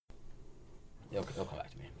It'll come back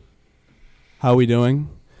to me. How are we doing?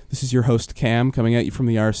 This is your host, Cam, coming at you from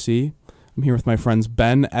the RC. I'm here with my friends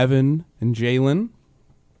Ben, Evan, and Jalen.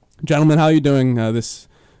 Gentlemen, how are you doing this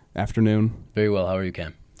afternoon? Very well. How are you,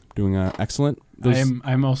 Cam? Doing excellent.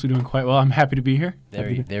 I'm also doing quite well. I'm happy to be here.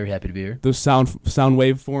 Very happy to be here. Those sound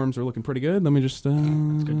wave forms are looking pretty good. Let me just... That's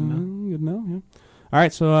good to know. Good to know, yeah. All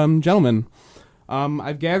right, so, gentlemen,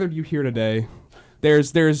 I've gathered you here today.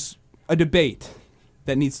 There's a debate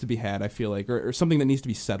that needs to be had, I feel like, or something that needs to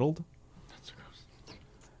be settled. That's gross.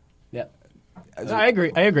 Yeah. I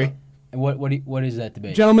agree. And what is that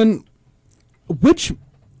debate? Gentlemen, which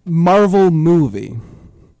Marvel movie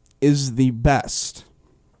is the best?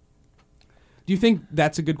 Do you think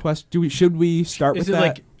that's a good question? Should we start with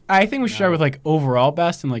that? I think we should start with overall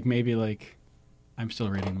best and maybe I'm still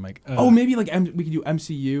reading them maybe we could do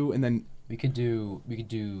MCU and then we could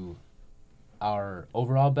do our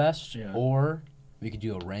overall best, or we could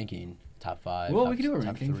do a ranking, top 5. Well, top, we could do a top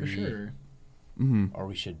ranking 3, for sure. Mm-hmm. Or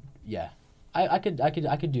we should, I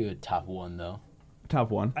could do a top 1 though.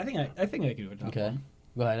 Top 1. I think I could do a top Okay, one.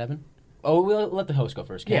 go ahead, Evan. Oh, we'll let the host go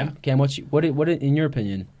first. Cam, Yeah. Cam, what in your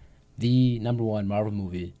opinion, the number 1 Marvel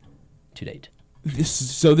movie to date?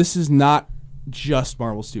 This is not just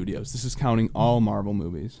Marvel Studios. This is counting all Marvel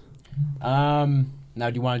movies. Now,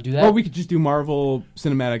 do you want to do that? Or we could just do Marvel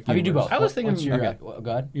Cinematic Universe. How do you do both? I was thinking- What's your, okay.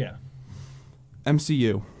 Go ahead. Yeah.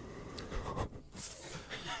 MCU.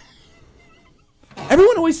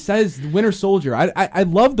 Everyone always says the Winter Soldier. I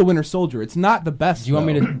love the Winter Soldier. It's not the best. Do you want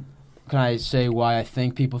me though. to? Can I say why I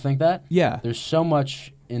think people think that? Yeah. There's so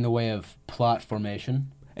much in the way of plot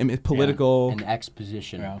formation And it's political. and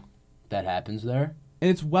exposition Yeah. that happens there. And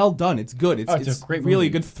it's well done. It's good. It's a great really movie. a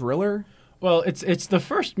good thriller. Well, it's the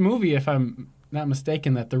first movie, if I'm not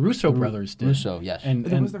mistaken, that the Russo brothers did. Russo, yes. And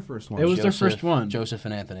That was their first one. It was their first one. Joseph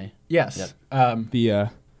and Anthony. Yes. Yep. the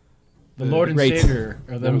The Lord and great- Savior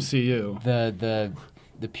of the The- MCU.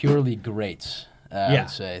 The purely greats, I Yeah. would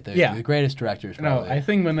say. Yeah. The greatest directors, No, probably. I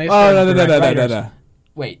think when they Oh, started no. writers-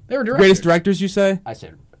 Wait, They were directors. Greatest directors, you say? I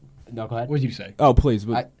said... No, go ahead. What did you say? Oh, please.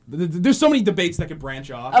 But there's so many debates that could branch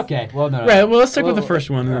off. Okay, well, no. Right, well, let's stick with Well, the first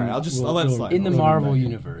one. all and right, then I'll let it slide. In the we'll Marvel back.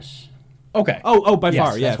 universe. Okay. Oh, by Yes,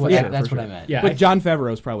 far, yeah. That's for what, sure, that's for what sure. I meant. Yeah. But John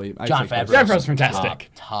Favreau's probably... I'd John say Favreau. John Favreau's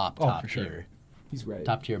fantastic. Top Oh, for tier. sure. He's great.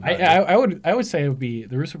 Top tier. I would say it would be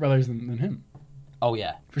the Russo brothers than him. Oh,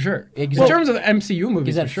 yeah. For sure. Because In terms of the MCU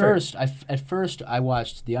movies, Because for at sure. first I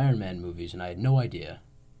watched the Iron Man movies and I had no idea.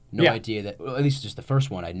 No Yeah. idea that... Well, at least just the first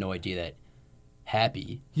one, I had no idea that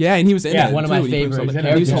Happy... Yeah, and he was in Yeah, it, one of too. my He put favorite himself- in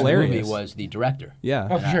it. He was characters in the hilarious. movie was the director. Yeah.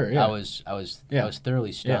 Oh, for And sure, yeah. I was Yeah.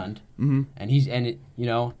 thoroughly stunned. Mm-hmm.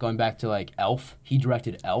 And going back to Elf, he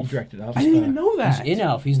directed Elf. He directed Elf. I didn't even know that. He's in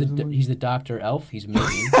Elf. He's the Doctor Elf. He's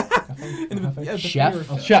amazing.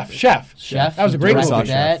 Chef. Chef. That was a great directed movie.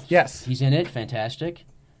 that. Yes. He's in it. Fantastic.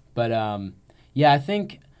 But I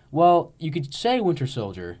think you could say Winter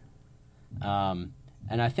Soldier, and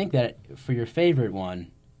I think that for your favorite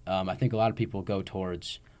one, I think a lot of people go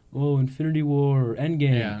towards Infinity War or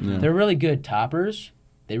Endgame. Yeah. Yeah. They're really good toppers.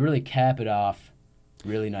 They really cap it off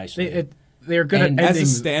really nicely. They're good And at As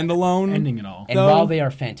a standalone, ending it all. and though- while they are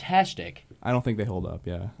fantastic, I don't think they hold up,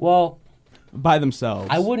 yeah. well, By themselves.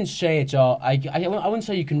 I wouldn't say it's all. I wouldn't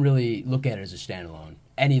say you can really look at it as a standalone.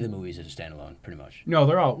 Any of the movies as a standalone, pretty much. No,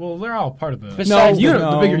 they're all part of the Besides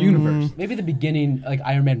the bigger universe. Maybe the beginning, like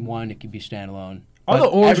Iron Man 1, it could be standalone. All But the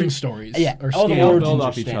origin every- stories. Yeah, are all the standalone. origins build are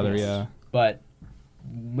off each other, standalones. yeah. But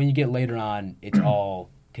when you get later on, it's all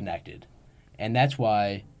connected, and that's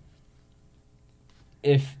why.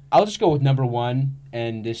 If I'll just go with number 1,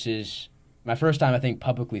 and this is my first time I think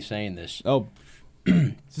publicly saying this. Oh,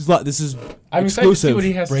 this is I'm excited to see exclusive. what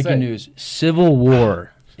he has to say. Breaking news: Civil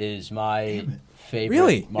War is my favorite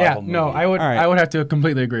Really? Marvel Yeah, movie. no, I would All right. I would have to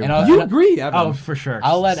completely agree And with I'll- that. You agree, Evan? Oh, for sure.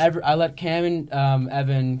 I'll let Cam and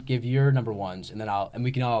Evan give your number 1s, and then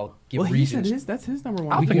we can all give well, he reasons. said that's his number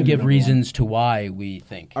one. I'll We pick can a give number reasons to why we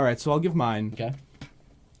think. All right, so I'll give mine, Okay.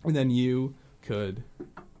 and then you could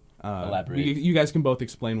Elaborate. You guys can both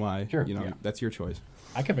explain why. Sure. Yeah. That's your choice.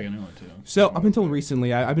 I could pick a new one too. So up until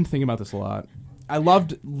recently, I've been thinking about this a lot. I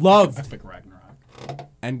loved I pick Ragnarok.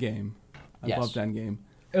 Endgame. I Yes. loved Endgame.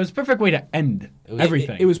 It was a perfect way to end It was-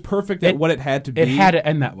 everything. It was perfect at It- what it had to be. It had to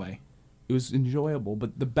end that way. It was enjoyable,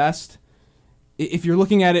 but the best, if you're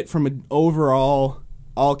looking at it from an overall,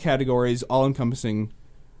 all categories, all-encompassing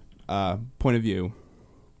point of view,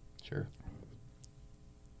 Sure.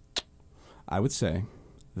 I would say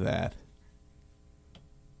that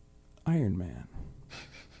Iron Man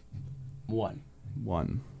 1.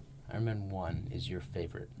 won. Iron Man 1 is your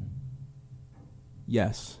favorite.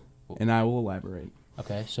 Yes, and I will elaborate.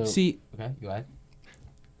 Okay, so... See, Okay, go ahead.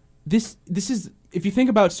 this is, if you think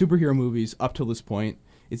about superhero movies up till this point,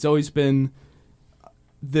 it's always been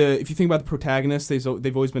if you think about the protagonists,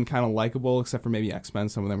 they've always been kind of likable, except for maybe X-Men.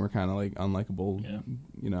 Some of them were kind of like unlikable. Yeah.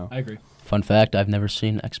 You know. I agree. Fun fact: I've never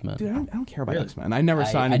seen X-Men. Dude, I don't care about Really? X-Men. I never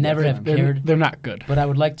saw any. I never have cared, They're not good. but I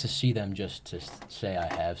would like to see them just to say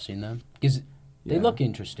I have seen them because they Yeah. look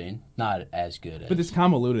interesting, not as good. But it's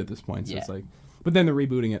convoluted at this point, so Yeah. it's like. But then they're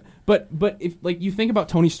rebooting it. But if like you think about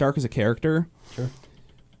Tony Stark as a character, Sure.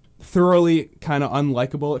 thoroughly kind of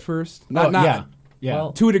unlikable at first. Not yeah.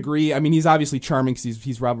 Well, to a degree. I mean, he's obviously charming because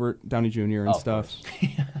he's Robert Downey Jr. and of stuff.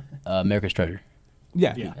 course. America's Treasure.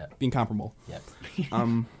 Yeah, Yeah. being comparable. Yep.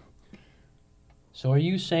 So are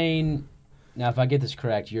you saying now? If I get this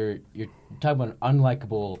correct, you're talking about an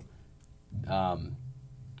unlikable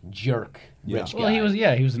jerk, Yeah. rich guy. Well,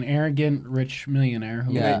 he was an arrogant rich millionaire.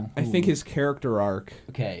 Who Yeah. I think his character arc.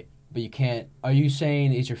 Okay, but you can't. Are you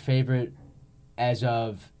saying is your favorite as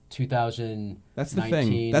of 2019? That's the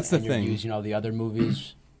thing. That's the and you're thing. using all the other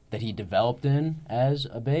movies that he developed in as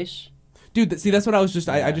a base. Dude, see, that's what I was just.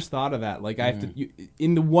 I Yeah. just thought of that. Like, I have to.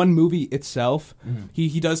 In the one movie itself, Mm-hmm.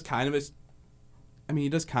 he does kind of he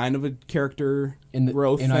does kind of a character In the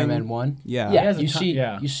growth in thing. Iron Man 1. Yeah. He Yeah, has a you ton- see,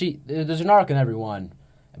 yeah. you see. There's an arc in every one,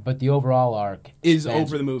 but the overall arc Is spans,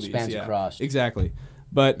 over the movies. spans Yeah. across. Exactly.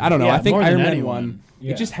 But I don't know. Yeah, I think more than Iron Man anyone. 1,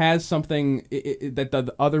 Yeah. it just has something that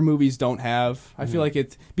the other movies don't have. I Mm-hmm. feel like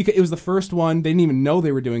it's because it was the first one. They didn't even know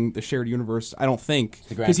they were doing the shared universe, I don't think.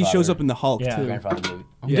 The Because he shows grandfather. up in the Hulk, Yeah. The too. grandfather movie.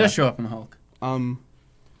 He Yeah. does show up in the Hulk.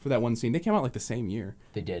 For that one scene. They came out like the same year.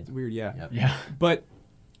 They did. It's weird, yeah. Yep. Yeah. But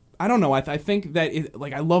I don't know. I think that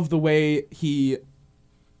I love the way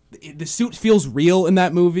the suit feels real in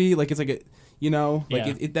that movie. Like it's like Yeah.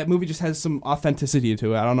 that movie just has some authenticity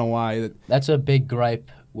to it. I don't know why. That's a big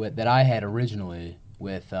gripe that I had originally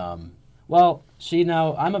with. Well, see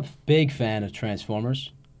now I'm a big fan of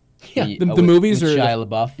Transformers. Yeah. The with movies with or Shia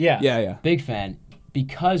LaBeouf. Yeah. Yeah. Big fan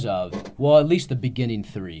because of at least the beginning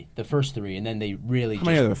three, the first three, and then they really How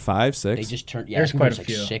many are there? 5, 6? they just turned. Yeah, There's I think quite there's a like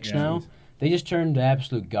few, 6 yeah. now. They just turned to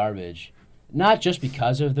absolute garbage. Not just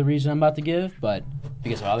because of the reason I'm about to give, but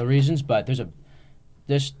because of other reasons. But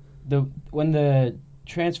when the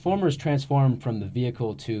Transformers transform from the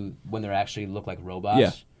vehicle to when they actually look like robots,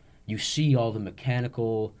 Yeah. you see all the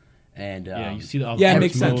mechanical and Yeah, you see all Yeah, it parts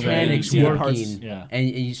makes sense, moving. right? mechanics You see the working, parts. Yeah. and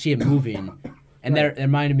you see it moving. And that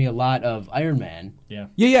reminded me a lot of Iron Man. Yeah.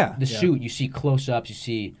 Yeah. The suit, you see close-ups, you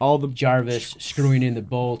see All the Jarvis screwing in the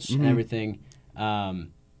bolts Mm-hmm. and everything.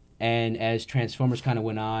 And as Transformers kind of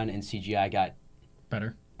went on and CGI got,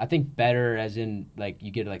 Better. I think, better as in, like, you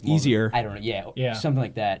get, like, more, Easier. I don't know, Yeah. something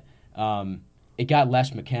like that. It got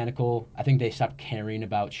less mechanical. I think they stopped caring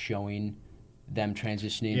about showing them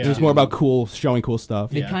transitioning. Yeah. It was more about showing cool stuff.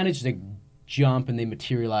 They Yeah. kind of just, like, jump and they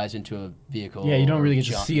materialize into a vehicle. Yeah, you don't or really get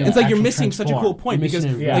to jump. see Yeah. them. It's like you're actual missing such a cool transform. point You're because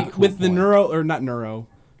missing a like really with the cool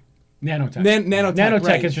Nanotech. nanotech. Nanotech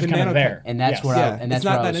right, is just the kind of nanotech. there. And that's Yes. where Yeah, and that's it's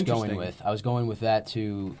not where I that was going interesting. with. I was going with that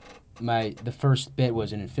to the first bit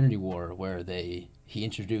was in Infinity War where he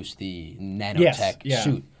introduced the nanotech yeah.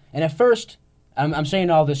 suit. And at first, I'm saying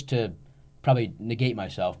all this to probably negate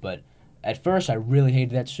myself, but at first I really hated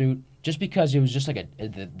that suit just because it was just like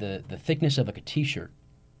the thickness of like a t-shirt.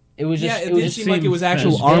 It was just Yeah, it was did just seem like it was seemed- actual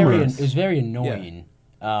it was armor. it was very annoying.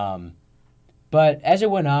 But as it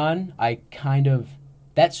went on,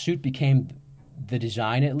 that suit became the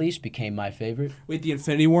design at least became my favorite. Wait, the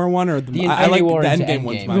Infinity War one or The I like Infinity War the into Endgame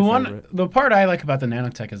one's Endgame. my The favorite. the part I like about the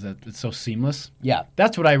nanotech is that it's so seamless. Yeah.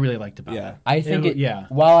 That's what I really liked about Yeah. it. I think yeah.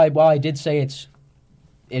 While I did say it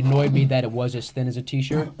annoyed me that it was as thin as a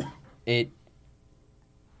t-shirt, it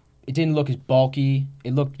didn't look as bulky.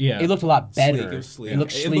 It looked a lot better. Sleek, it was sleek. It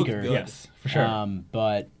looked It looked sleeker. good. Yes, for sure.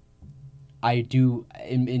 But I do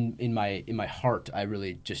in my heart I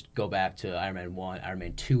really just go back to Iron Man 1, Iron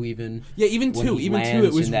Man 2 even. Yeah, even When 2, he even 2 it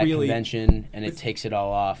lands was in that really convention and it takes it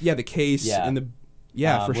all off. yeah, the case Yeah. and the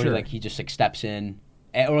for where, sure. Like he just like steps in.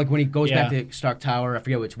 Or like when he goes back Yeah. to Stark Tower, I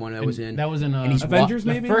forget which one that was in. That was in and he's Avengers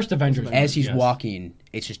the maybe? first Avengers. As he's yes. walking,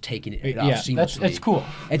 it's just taking it off Yeah, seamlessly. it's cool.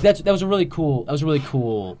 That was a really cool. That was a really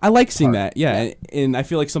cool. I like seeing part. that. Yeah, and I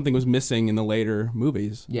feel like something was missing in the later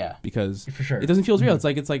movies. Yeah. Because For sure. it doesn't feel as real. It's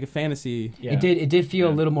like a fantasy. Yeah. It did feel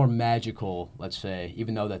a little more magical, let's say,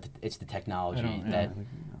 even though that it's the technology I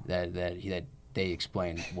don't- that they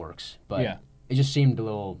explain works. But Yeah. it just seemed a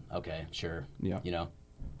little okay, sure. Yeah. You know.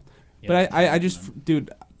 But I just, dude,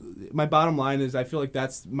 my bottom line is I feel like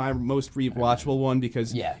that's my most rewatchable one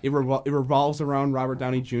because Yeah. it revolves around Robert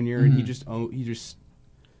Downey junior and he just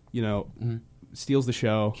steals the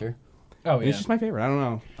show. Sure. Oh And yeah. it's just my favorite. I don't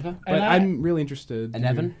know, Okay. but And I'm really interested. And to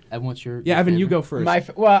Evan, what's your Yeah, Evan, you favorite? go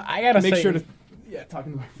first. well, I gotta Make say, sure to Yeah,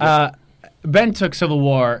 talking about. Ben took Civil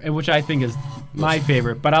War, which I think is my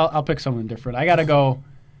favorite, but I'll pick something different. I gotta go.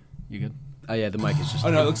 You good? Oh yeah, the mic is just. Oh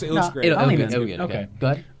no, it looks No, great. It'll I'll get leave it. it'll get okay. Okay. Go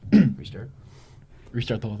ahead. Restart.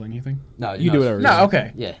 Restart the whole thing. You think? No, You do whatever. No. Yeah.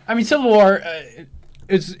 Okay. Yeah. I mean, Civil War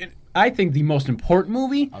is I think the most important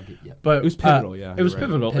movie. I'll get. Yeah. But It was pivotal, yeah, It was you're right.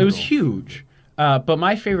 pivotal. It was Pivotal. huge. But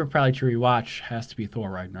my favorite probably to rewatch has to be Thor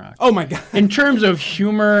Ragnarok. Oh my god. In terms of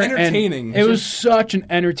humor, Entertaining. and it was such an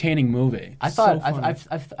entertaining movie. I thought so funny.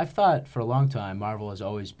 I've thought for a long time Marvel has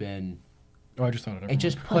always been. Oh, I just thought It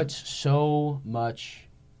just puts so much.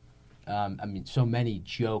 So many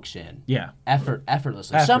jokes in. yeah.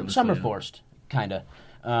 Effortlessly. Some Effortlessly, are yeah. forced, kind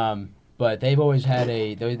of. But they've always had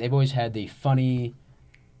the funny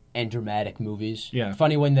and dramatic movies. Yeah.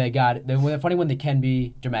 Funny when they funny when they can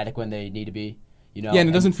be, dramatic when they need to be. You know. Yeah, and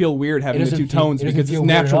it doesn't feel weird having the two tones it doesn't because it's feel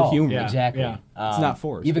weird at natural all. humor. Yeah. Exactly. Yeah. It's not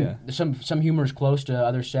forced, Even yeah. some humor is close to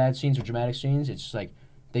other sad scenes or dramatic scenes. It's just like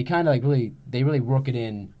they kind of like really work it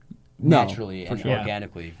in No, naturally for and sure.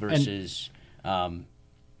 organically versus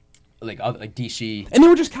like DC. And they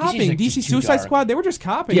were just DC's copying like DC just too Suicide dark. Squad. They were just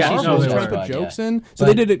copying. Yeah, Marvel no, was they trying to were. put Yeah. jokes in, so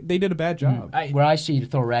But- they did a bad job. Where I see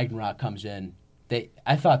Thor Ragnarok comes in,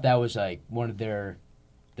 I thought that was like one of their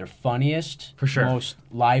funniest, For sure. most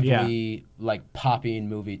lively, like popping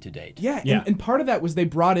movie to date. Yeah, Yeah. And part of that was they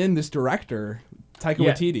brought in this director, Taika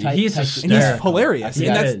Yeah, Waititi, he's Taika- and he's hysterical. hilarious. Yeah,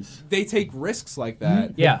 and it that's is. they take risks like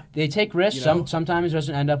that. Yeah. They take risks. You know? Sometimes it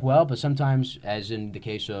doesn't end up well, but sometimes, as in the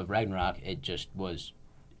case of Ragnarok, it just was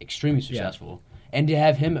extremely successful. And to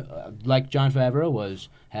have him, like Jon Favreau, was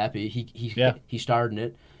happy. He starred in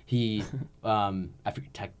it. He, I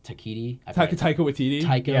forget Taika Taika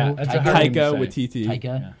Waititi. Yeah, that's a hard name to Taika say.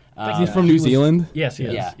 Waititi. Taika. He's from New was- Zealand. Yes, he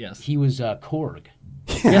is. Yeah, Yes. he was Korg.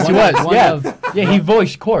 Yes, he was. One Yeah. of- Yeah, he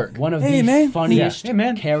voiced Korg. One of Hey, the man. funniest Yeah. Hey,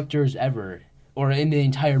 man. characters ever, or in the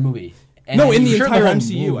entire movie. And No, in the sure the entire whole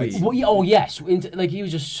MCU. movie. I'd- Well, yeah, oh yes, like he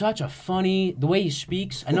was just such a funny. The way he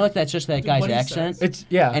speaks, I know that's just that guy's what he accent, says. It's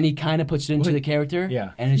yeah. and he kind of puts it into the character.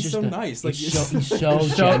 Yeah. and it's He's just so nice, like, he's it's- so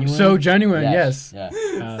so genuine. so genuine. Yes.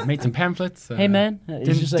 Yeah. Made some pamphlets. Hey man, it's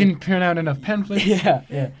Didn't, just like, didn't print out enough pamphlets. yeah,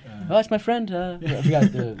 yeah. Oh, that's my friend. I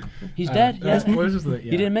forgot. He's dead. Yeah, What is this?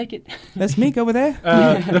 he didn't make it. That's Meek over there.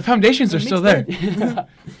 The foundations are still there.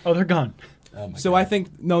 Oh, they're gone. Oh my So God. I think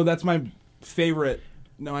that's my favorite.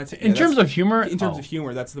 No, In terms of humor, in terms of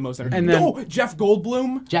humor, that's the most. And then- oh, Jeff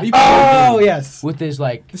Goldblum. Jeff You- oh yes, with his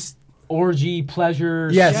like This- orgy pleasure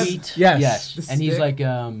Yes. suite. Yes. yes. The And he's stick. like just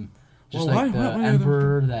Well, like why- the why are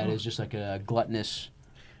emperor that is just like a gluttonous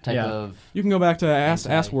type Yeah. of. You can go back to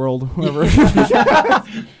Ass World, whoever.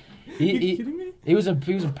 He, you he, kidding me? he was a.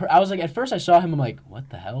 I was like, at first I saw him, I'm like, what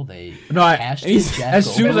the hell? They No, I- casted he's- Jeff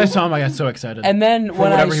as soon as I Goldblum? saw him, I got so excited. And then For when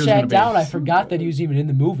I whatever he was gonna sat be. down, I forgot that he was even in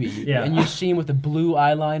the movie. Yeah. And you see him with the blue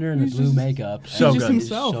eyeliner and He's the blue just- makeup. So He's and just good. he's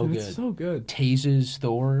himself. So and good. It's so good. Tases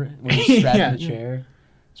Thor when he's strapped Yeah. in the chair.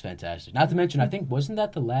 It's fantastic. Not to mention, I think wasn't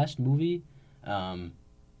that the last movie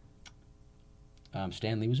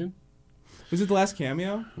Stan Lee was in? Was it the last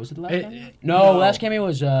cameo? Was it the last It- cameo? no. No, last cameo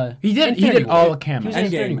was he did Infinity War. all the cameos. He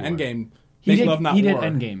was in Infinity Endgame. War. Endgame. He Make did, Love Not he did War.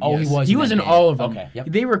 Endgame. Oh, he yes. was He in was in Endgame. all of them. Okay, yep.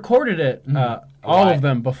 They recorded it all Right. of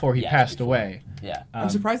them before he Yeah, passed before. away. Yeah. I'm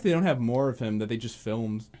surprised they don't have more of him that they just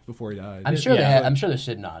filmed before he died. I'm sure Yeah. I'm sure they're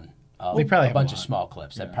sitting on They probably a have bunch a of lot. small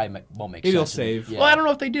clips that probably won't make Maybe they'll sense. save. Yeah. Well, I don't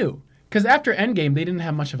know if they do, because after Endgame, they didn't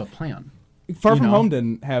have much of a plan. Far you From know. Home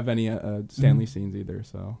didn't have any Stanley scenes either,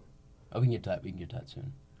 so. Oh, we can get to that. We can get to that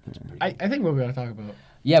soon. That's pretty I good. think what we got to talk about.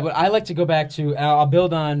 Yeah, but I like to go back to. I'll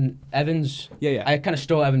build on Evan's. Yeah. I kind of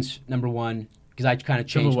stole Evan's number one because I kind of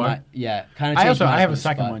changed War? my. Yeah, kind of. I have a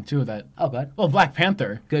second one too. That Oh, good. well, Black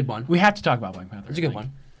Panther. Good one. We have to talk about Black Panther. It's a good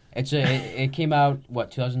one. It came out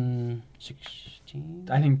what 2016.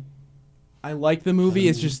 I think I like the movie.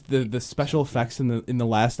 It's just the special effects in the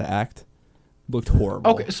last act looked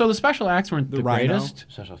horrible. okay. So the special acts weren't The the rhino? greatest,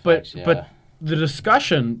 Special but effects, yeah. but the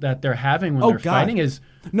discussion that they're having when Oh, they're God. fighting is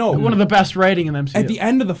No, one of the best writing in the MCU. at the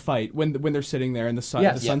end of the fight when they're sitting there in the sun,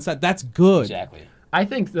 Yes. the Yeah. sunset, that's good. Exactly. I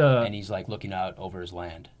think And he's like looking out over his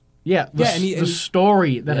land. the Yeah, and the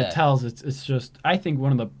story that Yeah. it tells it's just I think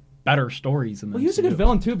one of the better stories in the Well, he was a MCU. good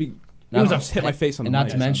villain too. He was just hit my face on the And not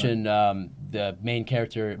mic. to mention the main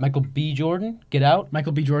character, Michael B. Jordan. Get Out.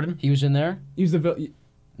 Michael B. Jordan. He was in there. He was the villain.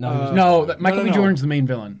 No, he was No, Michael B. no. Jordan's the main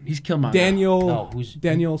villain. He's Killmonger. Daniel. No, who's-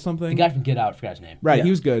 Daniel something? the guy from Get Out. I forgot his name. Right, Yeah. he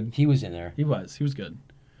was good. He was in there. He was good.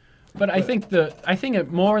 But I think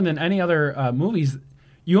it more than any other movies,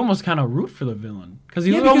 you almost kind of root for the villain because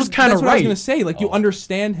he's Yeah, because almost kind that's of what I was right. gonna say. Like you Oh.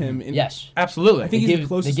 understand him. Yes, Absolutely. I think They he's give- the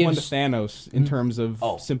closest they one to give- Thanos in terms of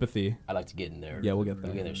Oh. sympathy. I'd like to get in there. Yeah, we'll get there.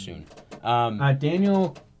 We'll get there soon.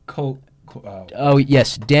 Daniel Oh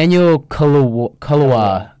yes, Daniel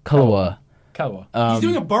Kaluuya. Kaluuya. He's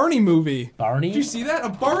doing a Barney movie. Barney. Did you see that? A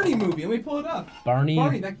Barney movie. Let me pull it up. Barney.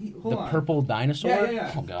 Hold the on. purple dinosaur.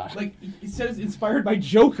 Yeah. Oh god. Like it says, inspired by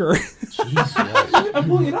Joker. Jesus. I'm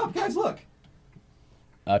pulling it up, guys. Look.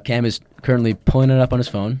 Cam is currently pulling it up on his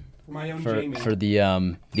phone For my own for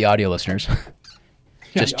Jamie. the audio listeners.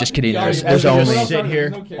 just kidding. The There's audio- As we only just sit here.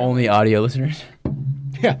 There's no camera. only audio listeners.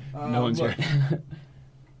 Yeah. No one's look. here.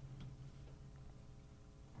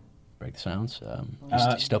 Break the sounds. Uh,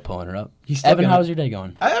 He's still pulling it up. he's still Evan, gonna- how's your day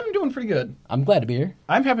going? I'm doing pretty good. I'm glad to be here.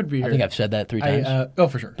 I'm happy to be here. I think I've said that 3 times. Oh,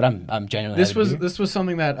 for sure. but I'm genuinely. This happy to was be here. this was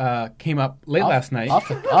something that came up late last night. Off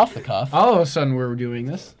the cuff. All of a sudden, we were doing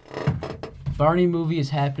this. Barney movie is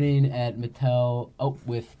happening at Mattel. Oh,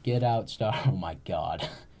 with Get Out star. Oh my god.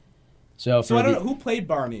 So So I don't know who played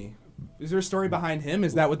Barney. Is there a story behind him?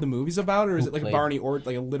 Is that what the movie's about, or is Who it like played- Barney or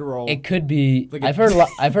like a literal? It could be. Like a- I've heard.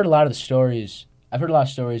 I've heard a lot of the stories. I've heard a lot of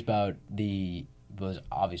stories about the. Was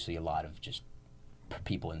obviously a lot of just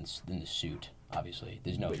people in the suit. Obviously,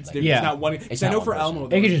 there's no. It's, like- there's Yeah. not one. It's Because I not know one for person. Elmo, It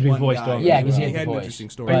there could was just be one voiced guy. over. Yeah, 'cause he he had the had an voice. interesting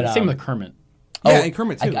story. But, Same with Kermit. yeah, Oh, and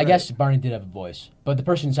Kermit too. I right. guess Barney did have a voice, but the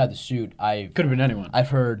person inside the suit, Could have been anyone. I've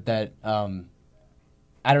heard that.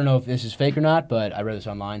 I don't know if this is fake or not, but I read this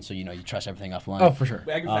online, so you trust everything offline. Oh, for sure.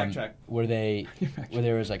 I can fact check. Where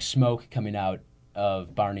there was like smoke coming out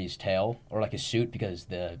of Barney's tail or like his suit because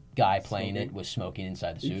the guy playing it was smoking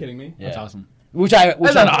inside the Are suit. you kidding me? Yeah. That's awesome. Which I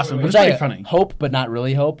That's not awesome, but Which it's I pretty funny. hope, but not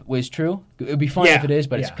really hope, was true. It would be funny Yeah, if it is,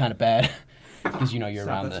 but it's yeah. kind of bad because you're Stop,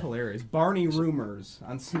 around that's the. hilarious. Barney rumors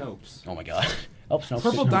on Snopes. Oh my god. Oh, Snopes.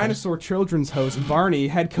 Purple Dinosaur Children's host Barney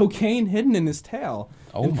had cocaine hidden in his tail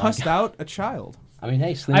Oh and my cussed God. out a child. I mean,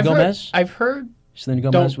 hey, Selena Gomez. I've heard. Selena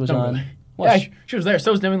Gomez was don't on. believe- Well, Yeah, she was there.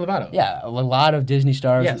 So was Demi Lovato. yeah, a lot of Disney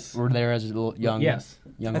stars Yes. were there as a little young. Yes.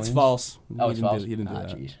 Young That's Williams. false. Oh, he it's didn't false. Do, he didn't do that.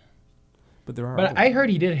 Jeez. But there are. But other I ones. heard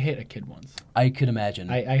he did hit a kid once. I could imagine.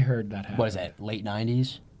 I heard that happen. What is that? Late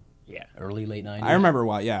 '90s, Yeah. early late '90s. I remember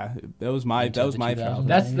why. Yeah, that was my Into the childhood.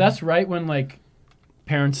 2000s. That's right when like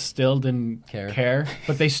parents still didn't Care. care,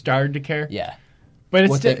 but they started to care. Yeah. But it's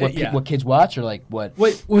What, still, what kids watch or like what?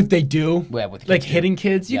 what would they do? Yeah, what the Like kids do. hitting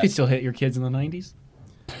kids? You Yeah. could still hit your kids in the 90s.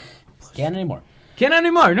 Can't anymore. Can't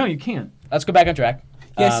anymore. No, you can't. Let's go back on track.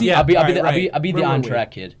 Yeah, see, I'll be right, the right. I'll be Where the were on we?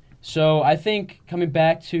 track kid. So I think coming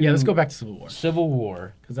back to Yeah, let's go back to Civil War. Civil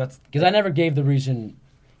War Because that's because I never gave the reason.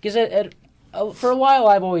 Because for a while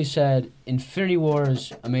I've always said Infinity War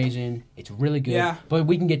is amazing. It's really good. Yeah. But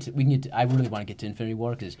we can get to. I really want to get to Infinity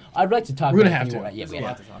War because I'd like to talk. We're about gonna have Infinity to. War. Yeah, There's we a lot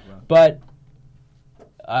have to to. talk about. But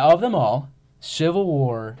of them all, Civil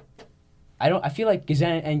War. I feel like because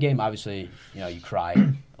Endgame, obviously, you cry a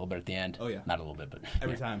little bit at the end. Oh, yeah. Not a little bit, but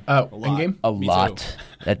Every yeah. time. Oh, A lot. Endgame? A Me lot.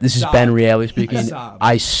 too. This is Sobbed. Ben Reale speaking. I sobbed.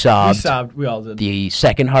 I we sobbed. sobbed. We all did. The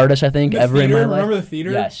second hardest I think The ever in theater? my life. Remember the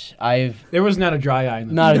theater? Yes, I've There was not a dry eye in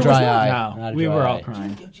the not a There was dry not? eye. No, Not a we dry were all eye.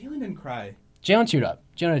 crying. Jalen didn't cry. Jalen teared up.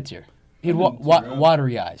 Jalen had a tear. He had I didn't tear up.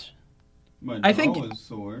 watery eyes. My I jaw think- was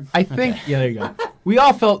sore. I think. Yeah, there you go. We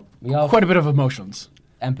all felt We all quite a bit of emotions.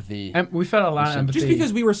 empathy. And we felt a lot of empathy. Just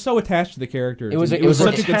because we were so attached to the characters. It was it was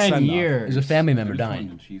such such a a 10 send-off. years. It was a family I member just dying.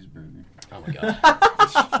 wanted a cheeseburger. Oh my god.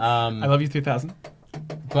 I love you 3000.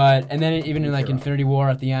 But and then even in like Infinity War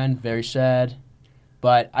at the end, very sad.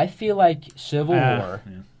 But I feel like Civil War.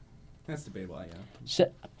 Yeah. That's debatable, yeah. Si-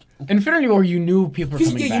 Infinity War, you knew people were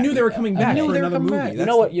Because coming you back. knew they were coming back knew for they were another coming movie. back. You That's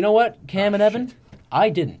know what? You know what? Cam and Oh, Evan, shit. I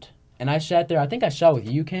didn't, and I sat there. I think I saw with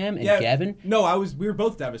you, Cam, and Gavin. No, we were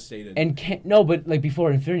both devastated. And no, but like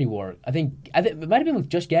before Infinity War, I think it might have been with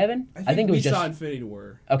just Gavin. I think it we was just saw Infinity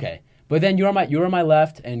War. okay. But then you were on my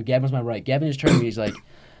left, and Gavin was my right. Gavin just turned to me. He's like,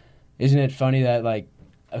 "Isn't it funny that like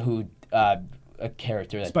a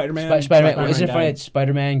character that Spider-Man? Spider-Man? Spider-Man Isn't it funny died. that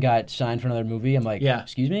Spider-Man got signed for another movie?" I'm like, Yeah.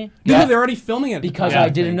 excuse me. No, Yeah. they're already filming it. Because Yeah, I I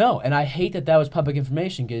didn't think. know, and I hate that was public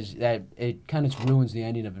information because that it kind of ruins the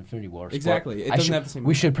ending of Infinity War. Exactly. It I doesn't should- have the same We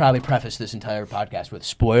impact. should probably preface this entire podcast with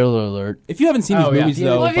spoiler alert. If you haven't seen these Oh, yeah. movies, Yeah,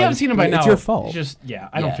 though, Well, if you haven't seen them by now, it's your fault. It's just, I Yeah.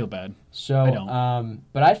 don't feel bad. So, I don't.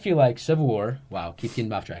 but I feel like Civil War. Wow, keep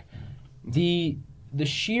getting off track. The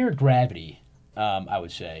sheer gravity, I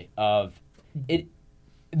would say, of it.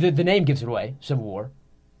 The name gives it away. Civil War.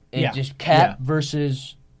 It Yeah. just Cap Yeah.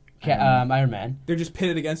 versus Iron Man. They're just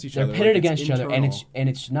pitted against each They're other. pitted like, against each other, and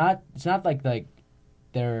internal. it's not like they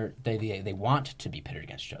want to be pitted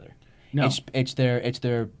against each other. No. It's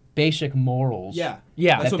their basic morals. Yeah.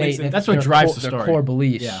 Yeah, That's that what makes it. that's what their drives core, the their story. core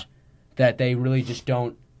beliefs Yeah. that they really just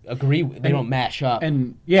don't agree with. They And- don't mash up.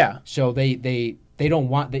 And yeah, So they don't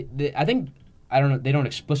want I think I don't know, they don't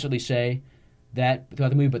explicitly say that throughout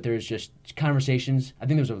the movie, but there's just conversations. I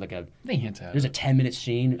think there's They hint at there's a it. 10-minute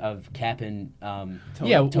scene of Cap and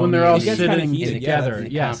Yeah, Tony when they're all It gets kinda sitting heated, together. in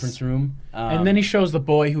the Yes. conference room. And then he shows the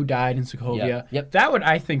boy who died in Sokovia. Yep. That would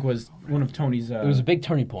I think was one of Tony's. it was a big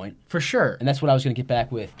turning point, for sure. and that's what I was going to get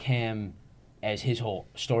back with Cam as his whole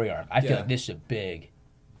story arc. I feel Yeah. like this is a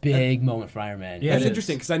big moment for Iron Man. Yeah, That's it is.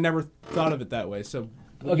 interesting because I never thought of it that way. So,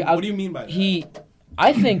 Okay, what do you mean by that?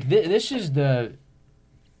 I think this is the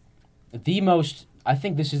most. I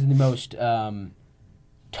think this is the most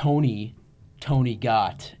Tony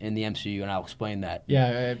got in the MCU, and I'll explain that.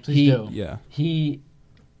 Yeah, please He- do. Yeah.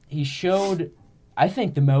 He showed, I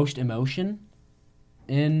think, the most emotion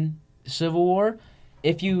in Civil War.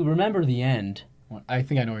 If you remember the end, I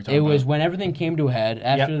think I know what you're talking it was about. when everything came to a head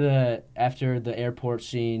after the airport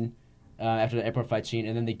scene, after the airport fight scene,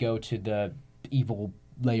 and then they go to the evil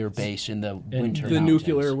layer base in the winter the mountains.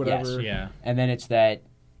 nuclear whatever. Yes. Yeah. And then it's that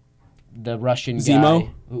the Russian Zemo?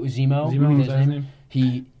 guy, Zemo, Zemo, his was that his name? name?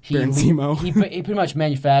 He Baron Zemo. he pretty much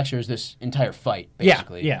manufactures this entire fight,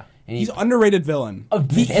 basically. Yeah. And He's an underrated villain.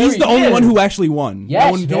 He's very the only good. one who actually won. yes,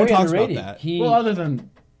 no one very talks underrated. about that. He, Well, other than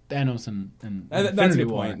Thanos and That's a Infinity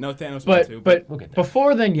good War. point. No, Thanos won too. But We'll get there.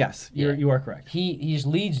 before then, yes, Yeah. you are correct. he just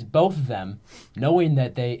leads both of them, knowing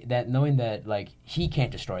that like he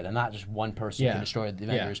can't destroy them. Not just one person Yeah. can destroy the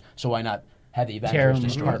Yeah. Avengers. So why not have the Tear Avengers them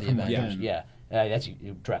destroy apart the from Avengers? within. Yeah, that's a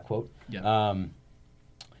direct quote. Yeah.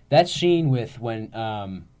 That scene with when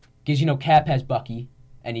because Cap has Bucky,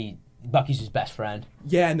 and Bucky's his best friend.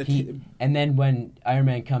 yeah, and And then when Iron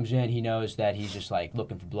Man comes in, he knows that he's just like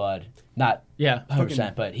looking for blood. Not Yeah.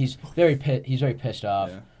 100%, but he's very pissed off,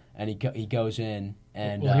 Yeah. and he goes in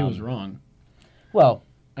and Well, he was wrong. Well,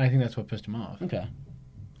 I think that's what pissed him off. okay.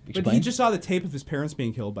 but Explain. he just saw the tape of his parents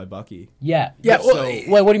being killed by Bucky. Yeah. Yeah, So- well, Wait,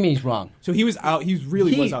 what do you mean he's wrong? So he was out. He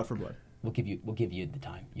really He- was out for blood. We'll give you the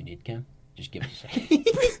time you need, Cam. Just give us a second.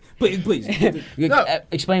 Please. No.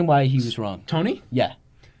 Explain why he was wrong. Tony? Yeah. At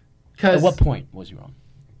Because what point was he wrong?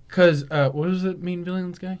 what was the mean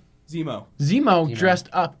villains guy? Zemo. Zemo dressed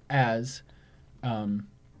up as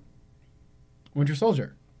Winter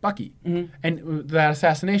Soldier, Bucky, and that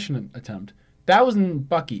assassination attempt that wasn't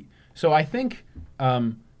Bucky. So I think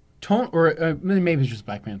Tony, or maybe it's just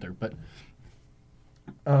Black Panther, but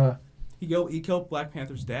He killed Black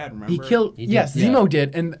Panther's dad. Remember? he killed. He did, Yes, yeah. Zemo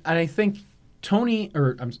did, and I think Tony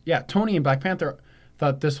and Black Panther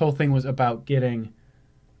thought this whole thing was about getting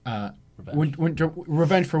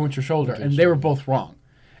revenge for Winter Soldier, and they were both wrong.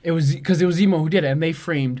 It was because it was Zemo who did it, and they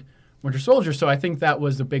framed Winter Soldier. So I think that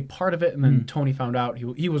was a big part of it. And then Tony found out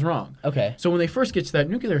he was wrong. Okay. So when they first get to that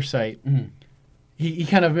nuclear site, he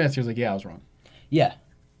kind of admits, he was like, "Yeah, I was wrong." Yeah.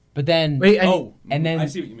 But then Wait, and then I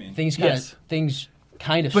see what you mean. things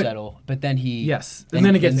kind of But- settle, but then he Yes. And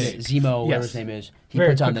then it gets- Zemo, whatever Yes. his name is, he Very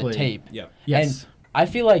puts on the quickly. tape. Yeah. Yes. And I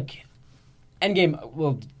feel like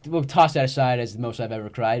Endgame, we'll toss that aside as the most I've ever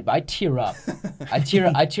cried, but I tear up. I tear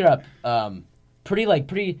up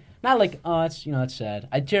pretty not like, oh, it's sad.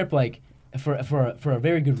 I tear up like for a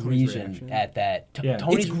very good Tony's reason reaction. at that. Yeah.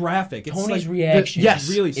 It's graphic. It's Tony's like, reaction. yes,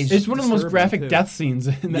 really it's one of the most disturbing, graphic too. death scenes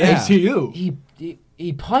in the Yeah. MCU.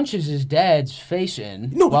 He punches his dad's face in.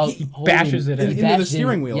 No, while he holding- bashes it he in. Into the bashes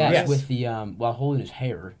steering wheel, Yes, yes. with the while holding his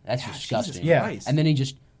hair. That's Jesus disgusting. Yeah. Christ. And then he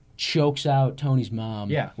just chokes out Tony's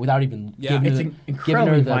mom. Yeah. Without even Yeah. giving, It's her, giving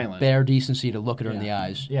incredibly her the violent. bare decency to look at her in the Yeah.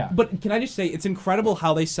 eyes. Yeah. But can I just say, it's incredible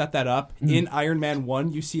how they set that up. In Iron Man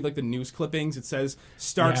 1, you see like the news clippings. It says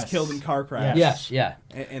Stark's Yes. killed in car crash. Yes. Yeah.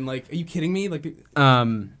 And like, are you kidding me? Like, I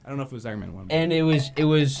don't know if it was Iron Man 1. but- And it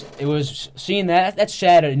was seeing that. That's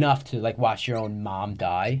sad enough to like watch your own mom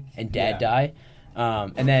die and dad die,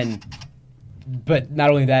 and then. But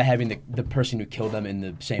not only that, having the person who killed them in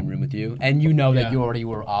the same room with you, and you know that Yeah. you already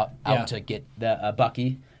were out Yeah. to get the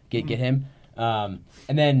Bucky, get him, and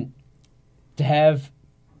then to have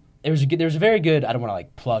there's a very good. I don't want to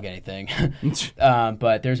like plug anything,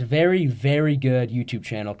 but there's a very good YouTube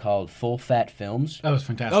channel called Full Fat Films. That was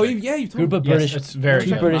fantastic. Oh, yeah, you told Group me. of Yes, British, it's very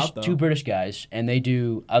two good. British, Check them out, two though. British guys, and they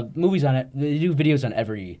do movies on it. They do videos on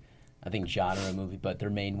every, I think, genre of movie, but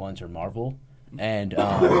their main ones are Marvel, and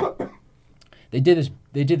they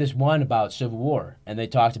did this one about Civil War, and they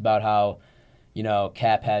talked about how,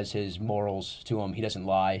 Cap has his morals to him. He doesn't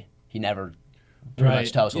lie. He never pretty much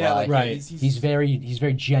Right. tells a Yeah, lie. like, Right. He's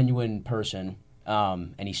very genuine person,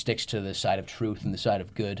 and he sticks to the side of truth and the side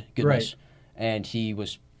of goodness. Right. And he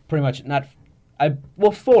was pretty much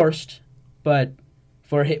forced, but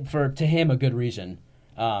to him a good reason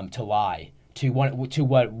to lie to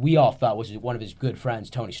what we all thought was one of his good friends,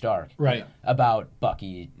 Tony Stark, Right. about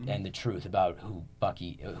Bucky and the truth about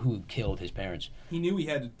who killed his parents. He knew he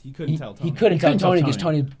couldn't tell Tony. He couldn't tell tell Tony because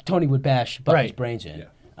Tony. Tony would bash Bucky's Right. brains in.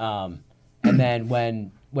 Yeah. And then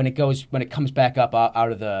when it comes back up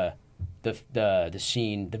out of the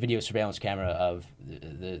scene, the video surveillance camera of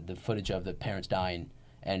the footage of the parents dying,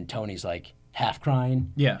 and Tony's like half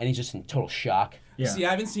crying, Yeah. and he's just in total shock. Yeah. See,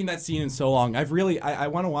 I haven't seen that scene in so long. I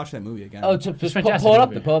want to watch that movie again. Oh, just fantastic pull it up,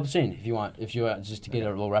 movie. pull up the scene if you want, just to get a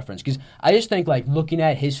little reference. Because I just think like looking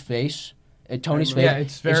at his face, at Tony's face, Yeah,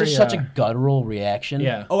 it's very, just such a uh, guttural reaction.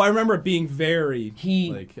 Yeah. Oh, I remember it being very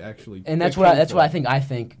actually, And that's what I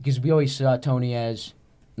think because we always saw Tony as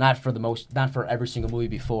not for every single movie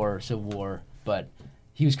before Civil War, but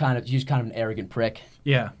he was kind of an arrogant prick,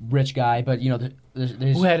 Yeah. rich guy. But you know, there's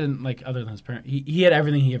Who hadn't, like, other than his parents? He had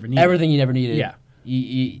everything he ever needed. everything he never needed. Yeah.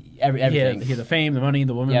 Everything. He had the fame, the money,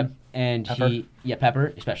 the woman. Yep. And Pepper.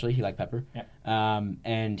 Pepper especially. He liked Pepper. Yep.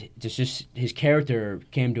 And just his character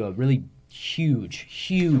came to a really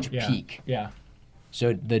huge Yeah. peak. Yeah.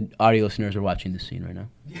 So the audio listeners are watching this scene right now.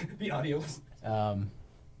 the audio. Um,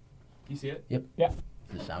 You see it? yep. Yeah.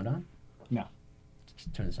 Is the sound on? No.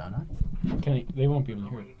 Just turn the sound on. They won't be able to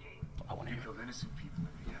hear it. I want to hear it. killed innocent people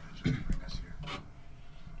in Vienna just to bring us here.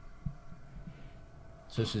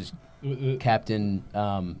 So this is Uh, Captain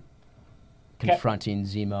confronting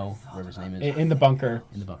Zemo, whatever his name is, In the bunker.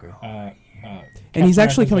 in the bunker. And he's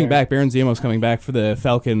actually America's coming there. back. Baron Zemo's coming back for the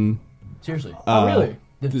Falcon. Seriously. Oh, really?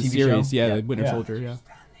 The The TV series, show? yeah, Yeah. the Winter Yeah. Soldier, yeah.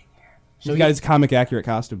 So He's got his comic accurate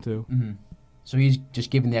costume too. So he's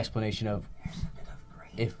just giving the explanation of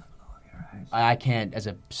if I can't, as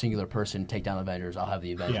a singular person, take down the Avengers, I'll have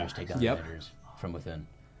the Avengers Yeah. take down Yep. the Avengers from within.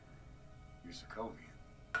 You're Sokovian.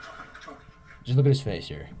 Just look at his face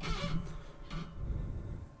here.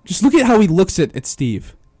 Just look at how he looks at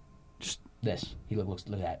Steve. This. He looks.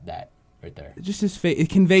 Look at that right there. Just his face. It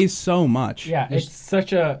conveys so much. Yeah, There's- it's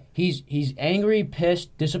such a. He's angry,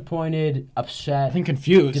 pissed, disappointed, upset, I think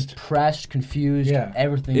confused. depressed, confused. Yeah.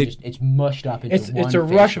 Everything It- it's mushed up into one. It's a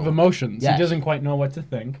rush facial. of emotions. Yes. He doesn't quite know what to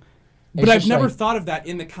think. But It's I've just never like- thought of that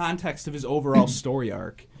in the context of his overall story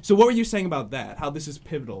arc. So what were you saying about that? How this is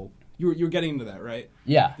pivotal? You were getting into that, right?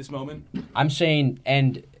 Yeah. This moment. I'm saying,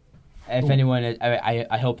 and if anyone,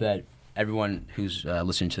 I hope that everyone who's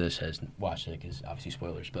listening to this has watched it, because obviously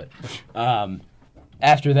spoilers. But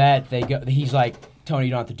after that, he's like, Tony,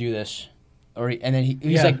 you don't have to do this, and then he's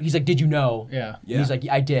Yeah. like, did you know? Yeah. And he's like,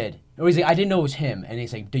 I did. Or he's like, I didn't know it was him. And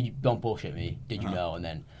he's like, don't bullshit me. Did you know? And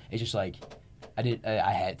then it's just like,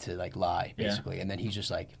 I had to like lie Yeah. basically. And then he's just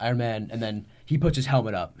like Iron Man. And then he puts his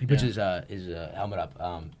helmet up. He puts his helmet up.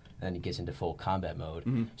 And then he gets into full combat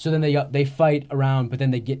mode. So then they fight around, but then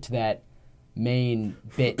they get to that main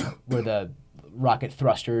bit where the rocket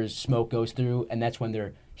thrusters smoke goes through, and that's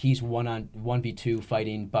when he's 1v2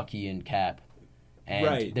 fighting Bucky and Cap, and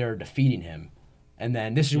Right. they're defeating him. And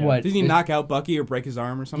then this is Yeah. what Did he knock out Bucky or break his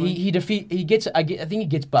arm or something? he gets. I think he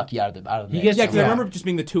gets Bucky out of the. He mix. gets- yeah, because Yeah. I remember just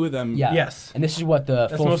being the two of them. Yeah. Yes. And this is what the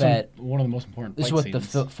That's full fat. one of the most important. This is fight what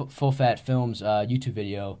scenes. the full fat films YouTube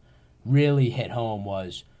video really hit home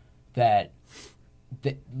was that.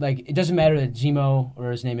 Like it doesn't matter that Zemo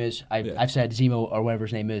or his name is I've said Zemo or whatever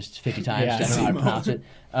his name is 50 times. Yeah. I don't know how to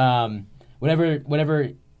pronounce it. Whatever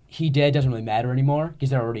he did doesn't really matter anymore because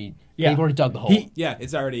they've already dug the hole. Yeah,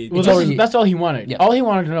 it's already. Well, already- that's all he wanted. Yeah. All he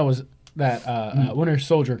wanted to know was that Winter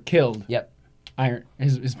Soldier killed Yep.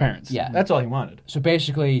 his parents. Yeah. That's all he wanted. So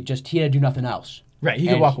basically, just he had to do nothing else. Right. He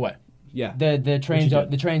could And walk away. yeah. The train's did.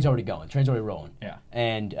 the train's already going. The train's already rolling. Yeah.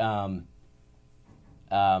 And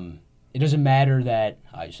it doesn't matter that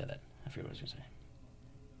I just said that. I forget what I was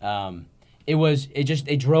gonna say.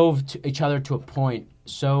 They drove each other to a point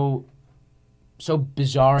so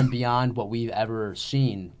bizarre and beyond what we've ever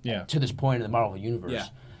seen Yeah. to this point in the Marvel universe, Yeah.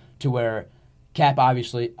 to where Cap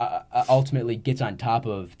obviously ultimately gets on top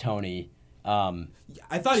of Tony. I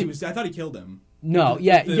thought he killed him. No, With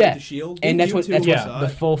yeah, the- yeah, with the shield? and that's You what two that's saw what the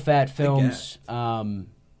it? Full Fat Films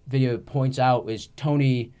video points out is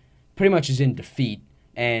Tony pretty much is in defeat,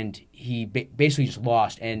 and he basically just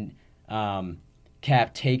lost, and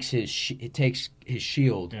Cap takes his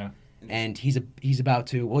shield, Yeah. and he's about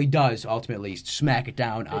to he does ultimately smack it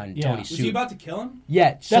down on Yeah. Tony's Was suit. he about to kill him?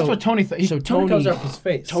 Yeah, That's so, what Tony thought. so Tony comes up his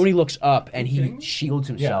face. Tony looks up and kidding he me? shields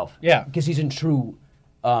himself. Yeah. Because he's in true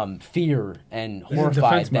fear and in horrified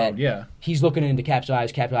defense that mode, yeah. he's looking into Cap's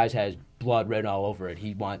eyes. Cap's eyes has blood written all over it.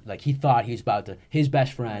 He thought he was about to his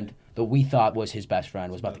best friend, that we thought was his best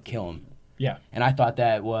friend, was about to kill him. Yeah. And I thought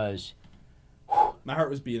that was My heart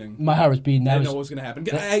was beating. My heart was beating. I That didn't know was what was going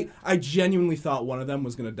to happen. I genuinely thought one of them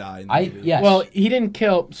was going to die in the movie. yes. Well, he didn't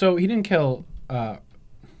kill. So he didn't kill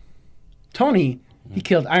Tony. He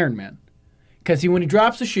killed Iron Man because when he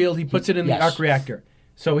drops the shield, he puts it in the Yes. arc reactor.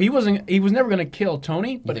 So he was never going to kill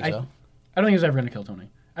Tony. But think so? I don't think he was ever going to kill Tony.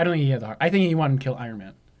 I don't think he had the heart. I think he wanted to kill Iron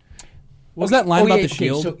Man. What was that line about the okay,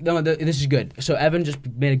 shield? So this is good. So Evan just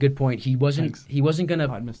made a good point. He wasn't I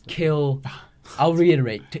gonna missed it. kill. I'll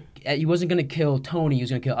reiterate. He wasn't gonna kill Tony. He was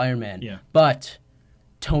gonna kill Iron Man. Yeah. But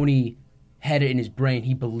Tony had it in his brain.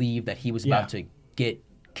 He believed that he was about to get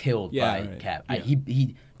killed by right. Cap. Yeah.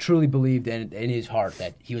 He truly believed in his heart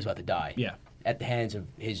that he was about to die. Yeah. At the hands of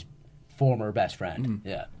his former best friend. Mm-hmm.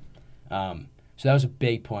 Yeah. So that was a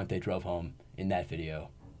big point they drove home in that video.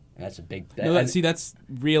 And that's a big. That's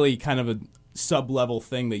really kind of a sub-level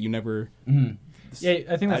thing that you never... Yeah, I think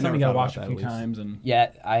that's never something you got to thought watch about a few that, at least. times. And Yeah,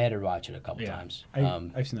 I had to watch it a couple yeah, times.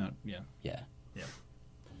 I've seen that. Yeah. Yeah. Yeah.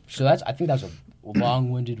 So I think that's a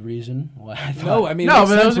long-winded reason why I thought. No, I mean, No, it makes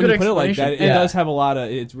but that sense was a when good you put it like that. explanation. It Yeah. does have a lot of...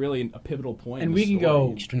 It's really a pivotal point. And in we the can story.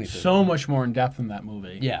 go Extremely so pivotal. much more in depth in that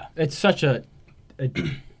movie. Yeah. It's such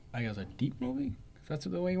I guess a deep movie, if that's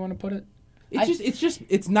the way you want to put it.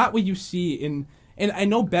 It's not what you see in... And I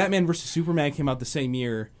know Batman vs. Superman came out the same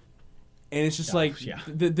year, and it's just like yeah.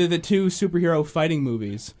 the two superhero fighting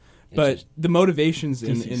movies. It's But just- the motivations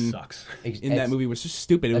DC in sucks. that movie was just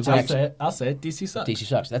stupid. It was That's like, I'll say it. DC sucks. DC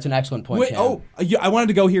sucks. That's an excellent point. wait, Cam. I wanted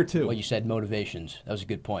to go here too. What you said, motivations. That was a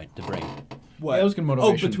good point to bring. What? that was good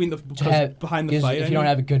motivation. Oh, between the To have- behind the because fight. if I you don't mean?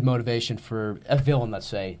 have a good motivation for a villain, let's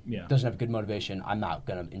say, Yeah. doesn't have a good motivation, I'm not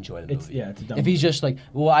gonna enjoy the movie. It's a dumb If he's just like,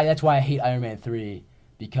 well, that's why I hate Iron Man 3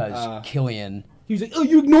 because Killian. He was like, "Oh,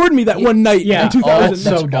 you ignored me that one night Yeah. in 2000." That's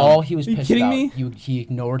so dumb. all he was Are you pissed kidding about. me? He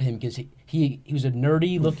ignored him because he was a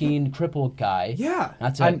nerdy looking crippled guy. Yeah.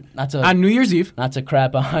 on New Year's Eve. Not to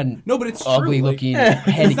crap on No, but it's ugly true. looking Like, it's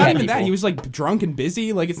handicapped not even people. that. He was like drunk and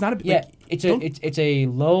busy. Like it's not a. Yeah, Like, don't- it's a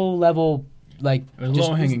low level like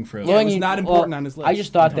Low hanging fruit. Yeah, it was not important on his list. I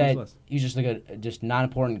just thought on Tony's that list. he was just like a just not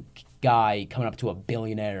important guy coming up to a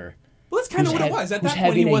billionaire. Well, that's kind of who's what it ha- was. At who's that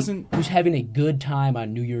point, he having a- wasn't. who's having a good time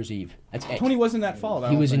on New Year's Eve. That's it. Tony wasn't that fault. I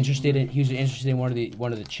He don't was think. interested in one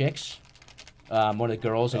of the chicks, one of the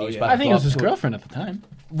girls, and Oh, he was yeah. about I to think go it was up his to her. girlfriend at the time.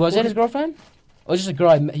 Was it his girlfriend? Or was it just a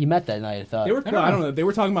girl he met that night? I thought. They were. I don't know. They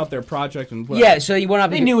were talking about their project and. Yeah, so he went up.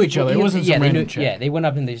 They and knew each other. It wasn't yeah, some they random knew, chick. yeah, they went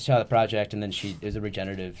up and they saw the project, and then it was the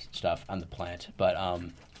regenerative stuff on the plant. But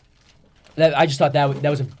I just thought that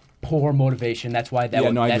was a poor motivation. That's why Yeah,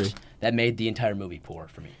 no, I agree. that made the entire movie poor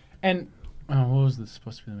for me. And what was this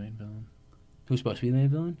supposed to be the main villain? Who's supposed to be the main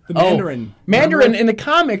villain? The Mandarin. Mandarin Remember? in the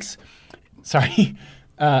comics. Sorry,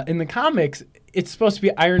 in the comics, it's supposed to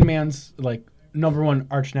be Iron Man's like #1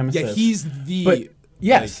 arch nemesis. Yeah, he's the. But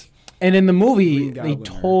yes, and in the movie, Green they Goblin,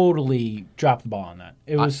 totally dropped the ball on that.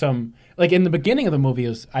 It was like in the beginning of the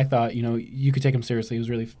movie, I thought you could take him seriously. He was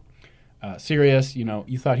really serious.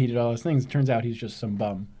 You thought he did all those things. It turns out he's just some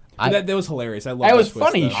bum. That was hilarious. I love That was twist,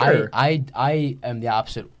 funny, though. sure. I am the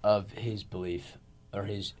opposite of his belief or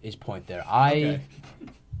his point there. Okay.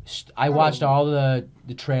 I watched all the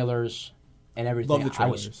trailers and everything. Love the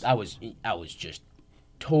trailers. I was just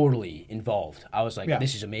totally involved. I was like, Yeah.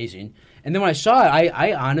 this is amazing. And then when I saw it,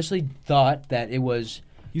 I honestly thought that it was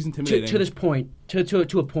He's intimidating. to this point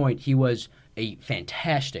to a point he was a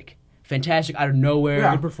fantastic out of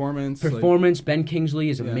nowhere Good performance. like- performance. Ben Kingsley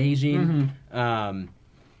is amazing.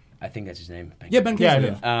 I think that's his name. Ben yeah, Ben Yeah, Kingsley.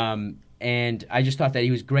 it is. and I just thought that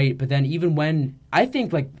he was great. But then even when I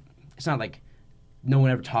think like it's not like no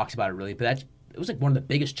one ever talks about it really, but it was like one of the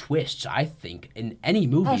biggest twists I think in any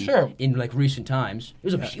movie Oh, sure. in like recent times. It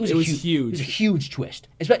was it was huge. It was a huge twist.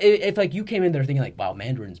 If like you came in there thinking like wow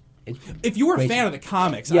Mandarin's. If you were a Crazy. fan of the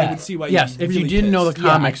comics, Yeah. I would see why. Yes, you'd if be you really didn't know the pissed.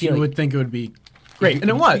 Yeah, I comics, feel you like- would think it would be great, and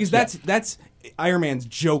it was. because that's Iron Man's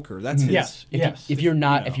Joker. That's his. Yes. If you're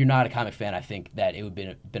not know. if you're not a comic fan, I think that it would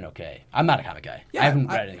been okay. I'm not a comic guy. Yeah, I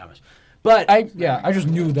haven't I- read any comics, but I just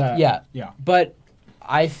knew that. yeah. Yeah. But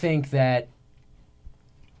I think that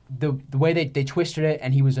the way they twisted it,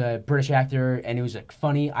 and he was a British actor, and it was like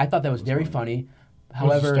funny. I thought that was very funny.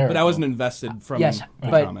 However, hysterical. But I wasn't invested from yes, the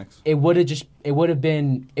but comics. it would have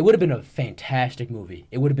been a fantastic movie.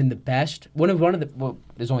 It would have been the best. One of the well,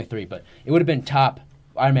 there's only 3, but it would have been top.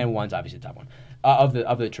 Iron Man 1's obviously the top one of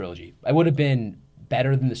the trilogy. It would have been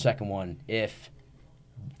better than the second one if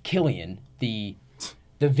Killian, the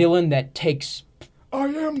villain that takes I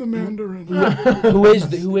am the Mandarin. who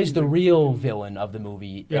is the real villain of the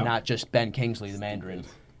movie, Yeah. and not just Ben Kingsley, the Mandarin.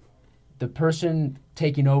 The person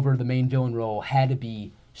taking over the main villain role had to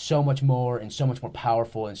be so much more and so much more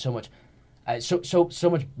powerful and so much, so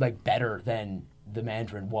much like better than the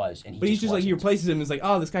Mandarin was, and But he's just like, he wasn't. replaces him and is like,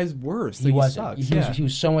 oh, this guy's worse. He Like, wasn't. He He sucks. was, he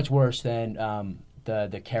was so much worse than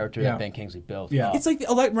the character Yeah. that Ben Kingsley built. Yeah. It's like,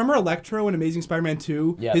 remember Electro in Amazing Spider-Man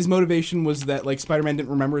 2? Yeah. His motivation was that, like, Spider-Man didn't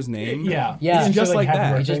remember his name. Yeah. Yeah. It's just like had to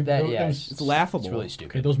that. work. It's just that, They- yeah. those- It's laughable. It's really Okay,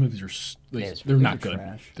 stupid. those movies are It's they're not they're good.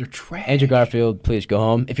 trash. They're trash. Andrew Garfield, please go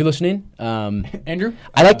home if you're listening. Andrew?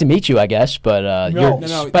 I'd like to meet you, I guess, but you're. No,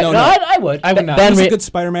 no, but, no, no. I would. I would not. Ben, He's a Re- good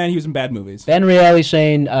Spider-Man. He was in bad movies. Ben Reilly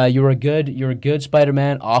saying you're a good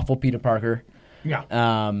Spider-Man, awful Peter Parker. Yeah.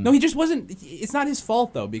 No, he just wasn't. It's not his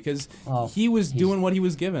fault, though, because Well, he was he's- doing what he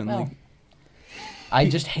was given. Well, Like, I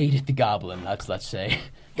just hated the Goblin. Let's say.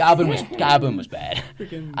 Goblin was bad.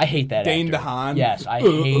 I hate that Dane actor. DeHaan. Yes, I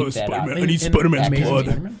hate that Spider-Man. actor. I need Spider-Man's Amazing blood.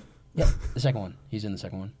 Spider-Man? Yeah, the second one. He's in the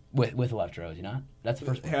second one with Electro. Is he not? That's the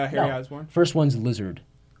first one. Harry Osborn? First one's Lizard.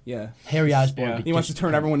 Yeah. Harry Osborn. Yeah. He wants to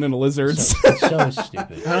turn everyone into lizards. So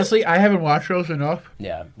stupid. Honestly, I haven't watched those enough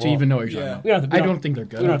Yeah. to even know what you're yeah. talking We don't have to- we I don't- don't think they're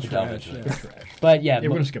good. we don't have to delve Trash, into it. yeah. They're trash. But yeah, Yeah,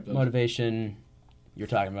 we're gonna skip those. motivation. You're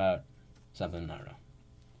talking about something. I don't know.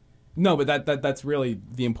 No, but that's really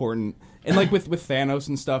the important. And like with Thanos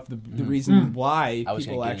and stuff, the reason why I was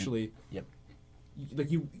people gonna get in- actually Yep. like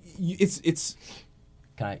you it's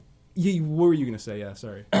Can I? yeah. What were you gonna say? Yeah,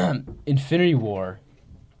 sorry. Infinity War.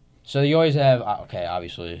 So you always have okay,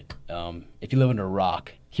 obviously. If you live under a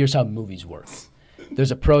rock, here's how movies work.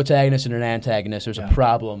 There's a protagonist and an antagonist. There's Yeah. a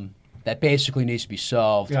problem that basically needs to be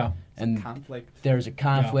solved. Yeah. And Conflict. there's a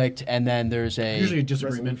conflict, and then there's Usually a a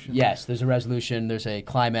disagreement. Resolution. yes. There's a resolution. There's a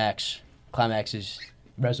climax. Climax is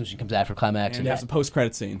resolution comes after climax. And there's a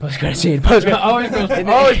post-credit scene. Post credit scene. Post credit.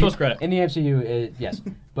 Always post credit. In the MCU, yes,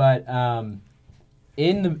 but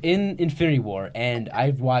in Infinity War, and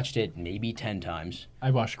I've watched it maybe 10 times.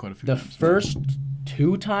 I've watched quite a few The times. first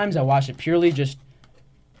 2 times I watched it purely just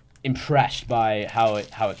impressed by how it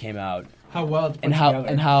came out How well it's put and how together.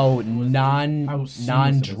 and how how seamless it is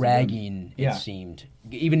non-dragging Yeah. it seemed.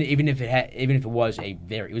 Even if it was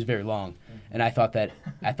very long, and I thought that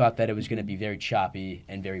it was going to be very choppy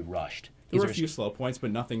and very rushed. There were a These few slow points,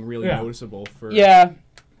 but nothing really Yeah. noticeable for. yeah,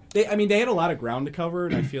 They had a lot of ground to cover,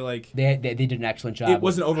 and I feel like they did an excellent job. It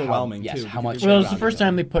wasn't with how- overwhelming, yes, too, how because much? they Well, it were was the first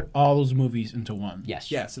time they put all those movies into one.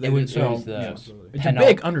 Yes. Yeah, so they it was, did- it was So, the yes. It's a penult-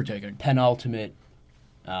 big undertaking. penultimate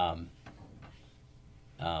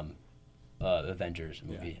Avengers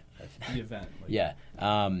movie. the event. Like, Yeah.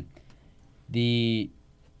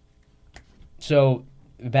 So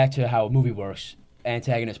back to how a movie works: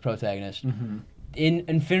 antagonist, protagonist. Mm-hmm. In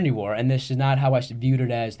Infinity War, and this is not how I viewed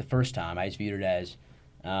it as the first time. I just viewed it as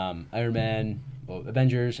Iron Man,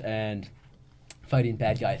 Avengers, and fighting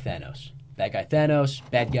bad guy Thanos.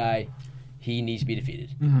 Bad guy, he needs to be defeated.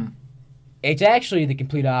 Mm-hmm. It's actually the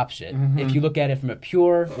complete opposite. Mhm. If you look at it from a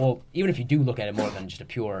pure, well, even if you do look at it more than just a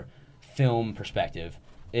pure film perspective,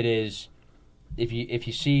 it is, if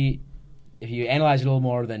you analyze it a little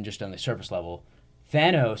more than just on the surface level,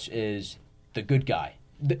 Thanos is the good guy.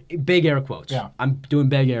 The, big air quotes. Yeah. I'm doing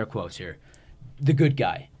big air quotes here. The good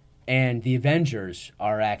guy. And the Avengers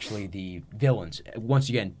are actually the villains. Once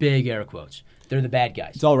again, big air quotes. They're the bad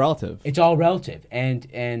guys. It's all relative. It's all relative, and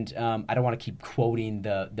I don't want to keep quoting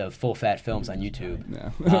the full fat films on YouTube,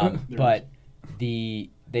 Yeah. but they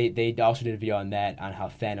also did a video on that on how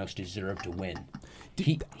Thanos deserved to win.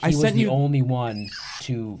 He I was sent the you- only one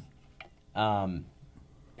to,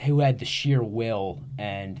 who had the sheer will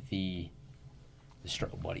and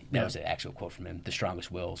that was an actual quote from him. The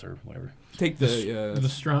strongest wills or whatever. Take the The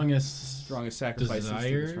strongest sacrifices to the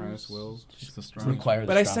desires. strongest wills. It's the strongest. Require the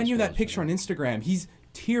But I strongest sent you that wills, picture on yeah. Instagram. He's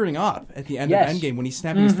tearing up at the end Yes. of Endgame when he's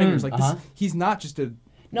snapping his fingers. Like Uh-huh. this, he's not just a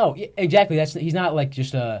No, exactly. He's not like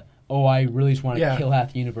just a I really just want to Yeah. kill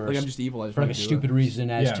half the universe. like I'm just evil. I just for like wanna a do stupid it. reason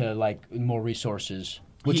as Yeah. to like more resources,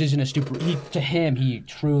 which He- isn't a stupid. To him, he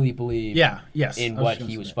truly believed Yeah. Yes. in I what gonna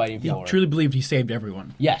he say was that. fighting He for. truly believed he saved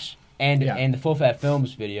everyone. Yes, and Yeah. the Full Fat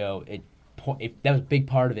Films video, that was a big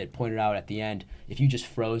part of it. Pointed out at the end, if you just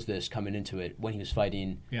froze this coming into it when he was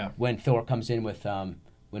fighting, Yeah. when Thor comes in with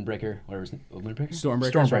Windbreaker, whatever his Windbreaker,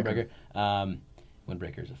 Stormbreaker.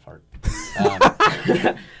 Windbreaker is a fart.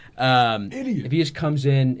 Idiot.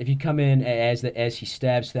 If you come in as he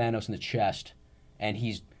stabs Thanos in the chest, and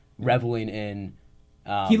he's reveling in.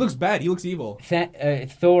 He looks bad. He looks evil.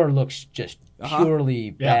 Thor looks just Uh-huh.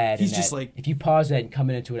 purely bad. He's in just that like- if you pause that and come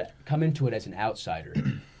into it as an outsider,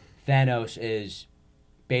 Thanos is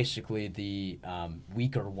basically the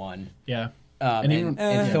weaker one. Yeah. And, even-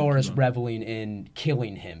 and Uh, Thor is reveling in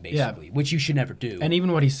killing him, basically, which you should never do. And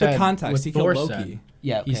even what he said. The context. what He Thor killed Loki. said,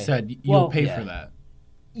 yeah, okay. he said you'll Well, pay yeah. for that.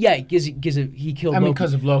 Yeah, he killed I mean, Loki.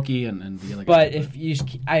 because of Loki and the other. But guy, if you just,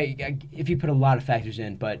 if you put a lot of factors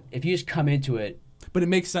in, but if you just come into it, But it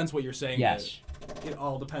makes sense what you're saying. yes, it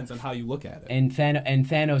all depends on how you look at it. And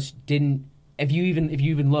Thanos didn't. If you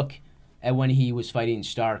even look at when he was fighting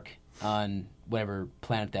Stark on whatever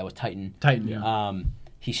planet that was, Titan. Titan. Yeah.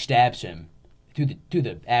 He stabs him through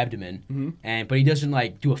the abdomen, but he doesn't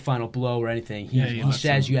like do a final blow or anything. He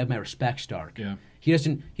says, "You have my respect, Stark." Yeah. He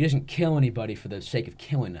doesn't kill anybody for the sake of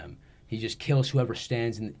killing them. He just kills whoever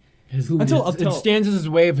stands in. It stands as his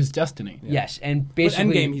way of his destiny. Yes, and But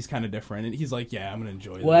basically, Endgame, he's kind of different, and he's like, "Yeah, I'm gonna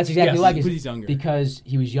enjoy this." well, that's exactly Yes, like because it. he's younger. Because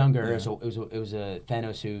he was younger. Yeah. So it was a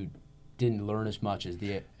Thanos who didn't learn as much as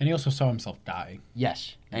the. And he also saw himself die.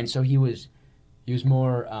 Yes, and so he was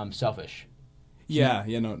more selfish, Yeah,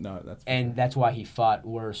 no, that's and that's why he fought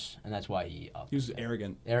worse, and that's why he was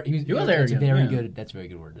arrogant. He was That's arrogant, a very yeah. good. That's a very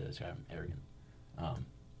good word to describe him. Arrogant.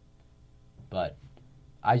 But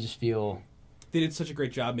I just feel They did such a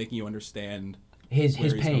great job making you understand his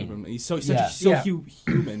where he's coming pain, from. He's so Yeah.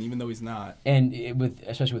 human, even though he's not. and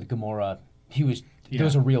especially with Gamora, there Yeah.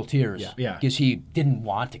 was a real tears. Yeah. Because he didn't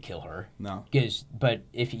want to kill her. No. But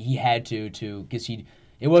if he had to, because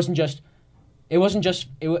it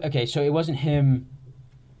wasn't him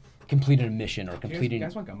completing a mission or completing. You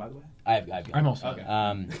guys want gum, by the way? I've I'm also.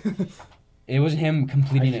 Okay. It wasn't him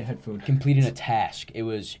completing I had food. completing a task. It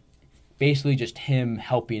was basically just him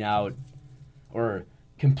helping out or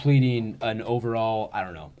completing an overall, I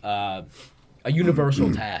don't know, a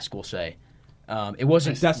universal task. We'll say. It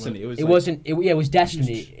wasn't Destiny. It was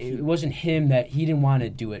destiny. It wasn't him that he didn't want to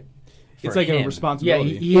do it. For It's like him. a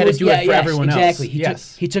responsibility. Yeah, he had to do it for everyone else. Exactly.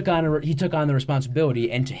 Yes. He took on the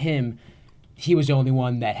responsibility, and to him, he was the only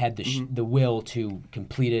one that had the will to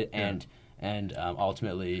complete it, and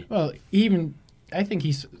ultimately. Well, I think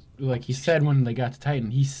he said when they got to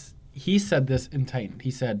Titan, he said this in Titan.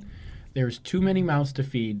 He said, "There's too many mouths to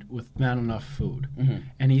feed with not enough food,"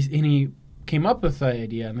 and he came up with the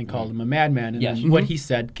idea, and they called him a madman. And Yes. then what he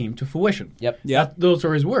said came to fruition. Yep. Yeah. Those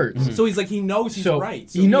are his words. So he's like, he knows he's So right.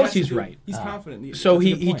 he knows has to he's do- right. He's confident. So That's a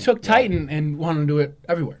good he point. took Titan and wanted to do it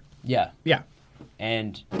everywhere. Yeah. Yeah.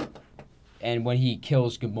 And when he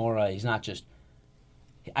kills Gamora, he's not just.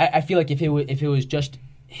 I feel like if it was just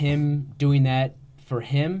him doing that for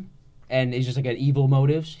him, and it's just like an evil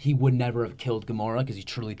motives, he would never have killed Gamora because he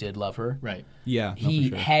truly did love her. Right. Yeah. No, He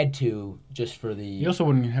for sure. had to just for the. He also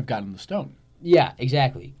wouldn't have gotten the stone. Yeah,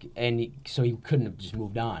 exactly, and so he couldn't have just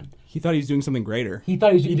moved on. He thought he was doing something greater. He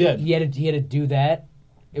thought He did. He had to do that.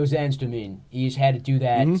 It was the ends to mean. He just had to do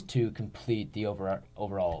that to complete the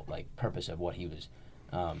overall like purpose of what he was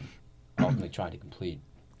ultimately trying to complete.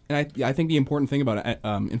 And I think the important thing about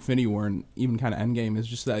Infinity War and even kind of Endgame is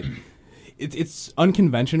just that it's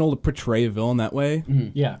unconventional to portray a villain that way.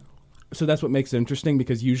 Yeah. So that's what makes it interesting,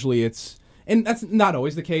 because usually it's, and that's not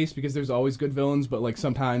always the case because there's always good villains, but like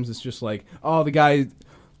sometimes it's just like, oh, the guy,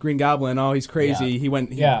 Green Goblin, oh, he's crazy.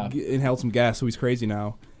 Yeah. He inhaled some gas, so he's crazy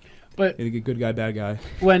now. But A good guy, bad guy.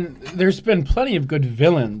 when there's been plenty of good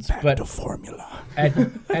villains, but The formula.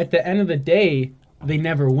 at the end of the day, they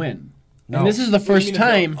never win. No. And this is the first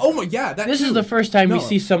time. Oh my, yeah. That This too. is the first time we No.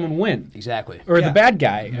 see someone win, Exactly. or Yeah. the bad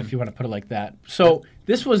guy, if you want to put it like that. So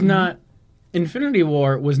this was not Infinity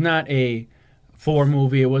War was not a Thor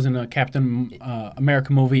movie. It wasn't a Captain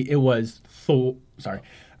America movie. It was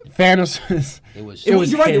Thanos'. It was. It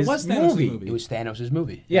was You're right. It his was Thanos' movie. It was Thanos'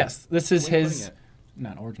 movie. Yes, this is Way of his. putting it.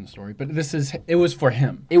 Not origin story, but it was for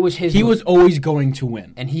him. It was his. He movie. was always going to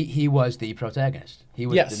win. and he was the protagonist. He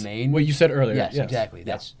was Yes, the main. what you said earlier. Yes, exactly.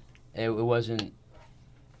 That's it. Wasn't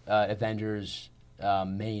Avengers'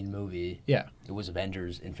 main movie. Yeah. It was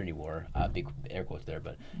Avengers: Infinity War. Big air quotes there,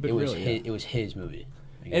 but But it was really, it was his movie.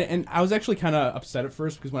 And I was actually kind of upset at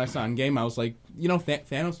first because when I saw Endgame, I was like,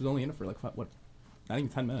 Thanos was only in it for like, what, not even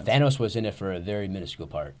 10 minutes. Thanos was in it for a very minuscule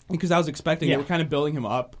part. Because I was expecting Yeah. they were kind of building him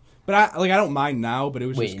up. But I don't mind now, but it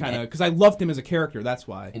was Wait, just kind of, because I loved him as a character, that's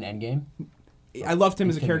why. In Endgame. I loved him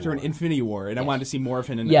as a Infinity character in War. Infinity War, and I wanted to see more of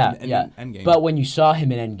him in Endgame. But when you saw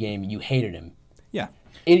him in Endgame, you hated him. yeah.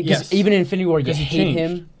 Yes. Even in Infinity War, you 'Cause he hate changed.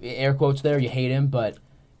 him. Air quotes there. You hate him, but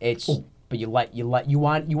it's but you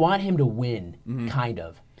want him to win, kind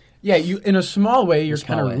of. Yeah, you in a small way, you're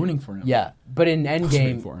Small kind of way. rooting for him. Yeah, but in rooting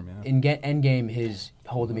Endgame, for him, yeah. Endgame, his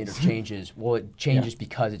whole demeanor changes. Well, it changes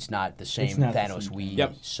because it's not the same not the Thanos same. we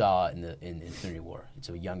Yep. saw in Infinity War. It's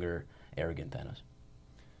a younger, arrogant Thanos.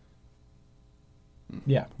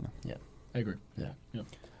 Yeah. Yeah. I agree. Yeah.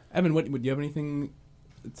 Evan, would you have anything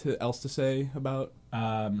else to say about?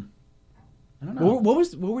 I don't know.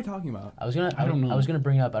 What were we talking about? I was gonna. I don't know. I was gonna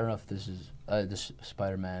bring up. I don't know if this is this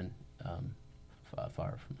Spider-Man.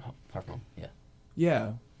 Far from home. Yeah.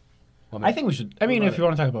 Yeah. Well, I think we should. I mean, What about if you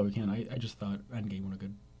want to talk about it, we can. I just thought Endgame was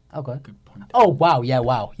a Okay. good point. Oh wow. Yeah.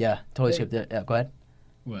 Wow. Yeah. Totally skipped it. Yeah. Go ahead.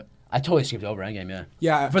 What? I totally skipped over Endgame. Yeah.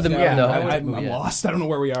 Yeah, For the- yeah, the- I'm yeah. lost. I don't know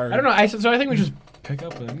where we are. I don't know. So I think we just pick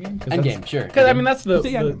up with Endgame. Endgame, sure. Because I mean that's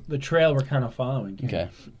Yeah. the trail we're kind of following. Okay.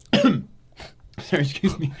 Sorry,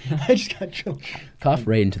 excuse me. I just got chilled. Cough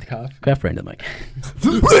right into the Cough. Cough right into the mic.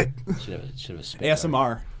 should have spit.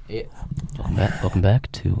 ASMR. Yeah. Welcome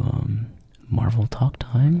back to Marvel Talk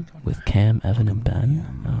Time with Cam, Evan, and Ben.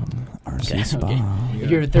 RC Spa. If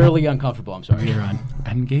you're thoroughly uncomfortable, I'm sorry. We're on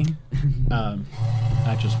Endgame.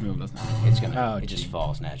 I just moved. That's not. It's gonna. Oh, it just gee.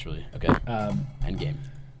 falls naturally. Okay. Endgame.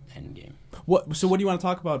 What? So what do you want to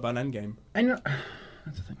talk about Endgame? I know.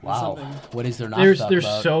 That's the thing. Wow. Something. What is there not? to There's talk there's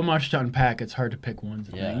about? so much to unpack. It's hard to pick one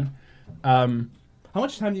thing. Yeah. How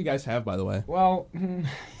much time do you guys have, by the way? Well,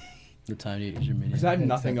 The time to use your media. Because I have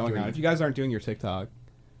nothing like going on. 3. If you guys aren't doing your TikTok,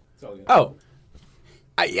 it's all good. oh,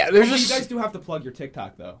 yeah. There's You just guys do have to plug your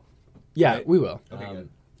TikTok though. yeah. right? We will. Okay, good.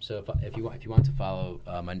 So if you want to follow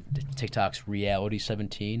my TikTok's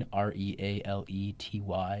Reality17,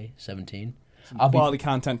 REALETY 17. Quality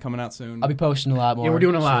content coming out soon. I'll be posting a lot more. we're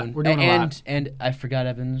doing a lot. soon. We're doing a and, lot. And I forgot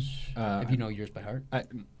Evan's. Uh, if you know yours by heart. I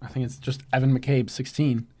think it's just Evan McCabe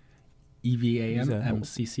 16.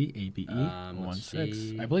 EVANMCCABE let's 16.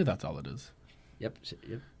 see. I believe that's all it is. Yep.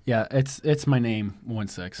 Yeah, it's my name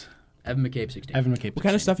 16. Evan McCabe 16. Evan McCabe. What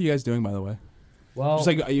kind of 16. stuff are you guys doing, by the way? Well, Just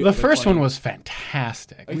like, are you, The like, first like- one was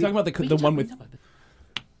fantastic. Are you talking about the one with?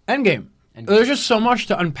 Endgame. Endgame. There's just so much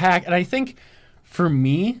to unpack, and I think for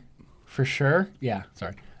me, for sure. Yeah,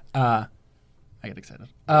 sorry. I get excited.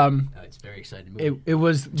 it's very exciting movie. It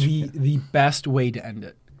was the best way to end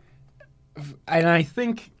it, and I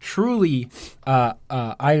think truly,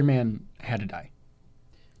 Iron Man had to die.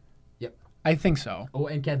 Yep. I think so. Oh,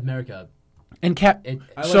 and Captain America. And Cap. It,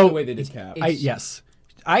 I like So- the way they did Cap. Yes,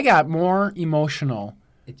 I got more emotional.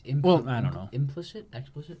 it's Well, I don't know. Implicit?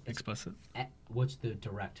 Explicit? Explicit. What's the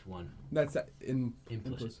direct one? That's Implicit.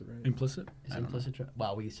 implicit, right? Implicit. Is I don't know. implicit?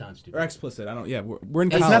 Wow, we sound stupid. Or explicit. I don't. Yeah, we're in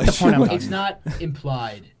That's college. not the point I'm talking It's not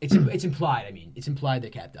implied. It's implied. I mean, it's implied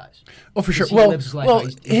that Cap dies. Oh, for sure. He Well, lives his life how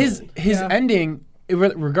he's his Yeah. ending,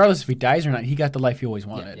 regardless if he dies or not, he got the life he always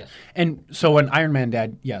wanted. yes. And so when Iron Man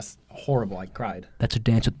died, yes, horrible. I cried. That's a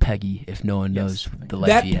dance with Peggy. If no one knows the life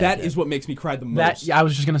that he had. that is what makes me cry the most. That I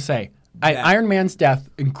was just gonna say, That. Iron Man's death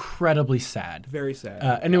incredibly sad. Very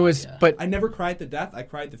sad. And it was, Yeah. but I never cried at the death. I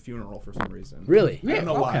cried at the funeral for some reason. Really. I don't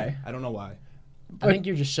know why. okay. I don't know why. I think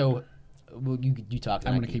you're just so. Well, you talk.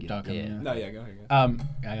 I'm gonna keep talking. Yeah. No, yeah, go ahead.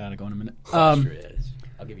 I gotta go in a minute. Sure it is.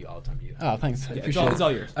 I'll give you all the time you. Oh, thanks. I Yeah, appreciate it's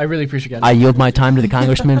all yours. I really appreciate it. I yield my time to the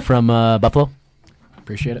congressman from Buffalo.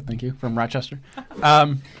 Appreciate it. Thank you. From Rochester.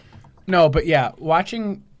 No, but yeah,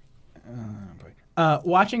 watching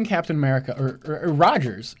Captain America or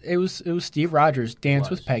Rogers. It was Steve Rogers dance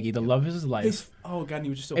with Peggy, the love of his life. Oh god, and he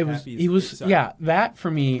was just so It was happy. he was Sorry. yeah, that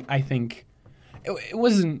for me I think it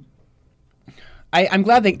wasn't I'm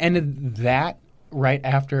glad they ended that right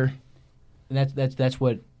after. And that's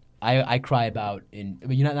what I cry about in. I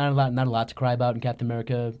mean, you're not a lot to cry about in Captain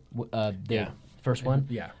America. The first one.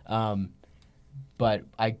 Yeah. But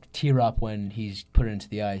I tear up when he's put into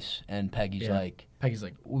the ice and Peggy's Yeah. like, Peggy's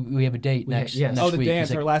like we have a date next yes. next Oh, the week. dance,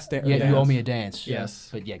 He's our like, last dance. Yeah, you owe me a dance. Yes.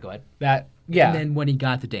 But yeah, go ahead. that yeah. And then when he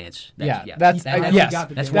got the dance. That's That- yes. got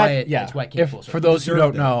the That's dance. why. That- yeah. That's why it came If full for circle. those who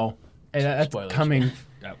Deserved don't it. know, that's Spoilers. coming.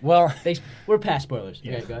 Well, We're past spoilers.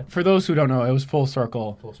 Yeah, go ahead. for those who don't know, it was full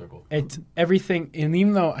circle. Full circle. It's everything, and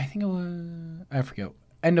even though I think it was, I forget,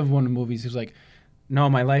 end of one of the movies, he was like, no,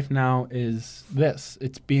 my life now is this.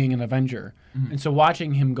 It's being an Avenger. And so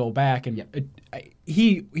watching him go back, and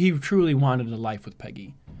he truly wanted a life with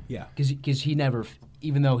Peggy. Yeah. Because he never,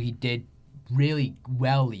 even though he did really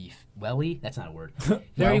that's not a word.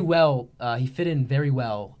 Very well. He fit in very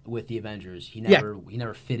well with the Avengers. He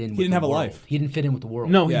never fit in. With didn't the have a world. life. He didn't fit in with the world.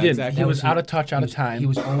 No, he Yeah, didn't. exactly. He That was was- out of touch, out of He time.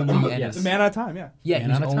 was only Yes. The man out of time. Yeah. yeah. He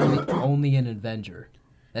Man was out of only an Avenger.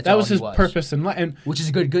 That's that all was he his was. purpose in life. And Which is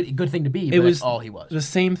a good thing to be. it But was that's all he was. the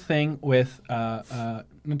same thing with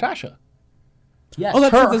Natasha. Yes. Oh,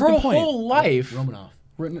 that's Her a good point. whole life, Romanoff.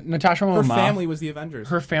 Natasha Her Romanoff, family was the Avengers.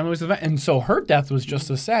 her family was the and so her death was just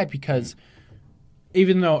as sad because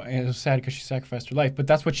even though it was sad because she sacrificed her life, but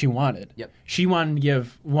that's what she wanted. Yep. She wanted to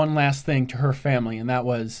give one last thing to her family, and that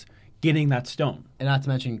was getting that stone. And not to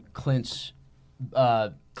mention Clint's.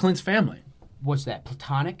 Clint's family, What's that?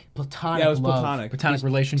 Platonic Yeah, it was love. platonic. platonic 'Cause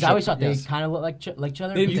relationship. I always thought yes. they kind of look like each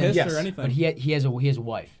other. They didn't but then- kiss yes. or anything. But he has a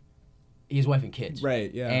wife. He has a wife and kids.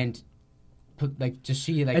 Right, yeah. And to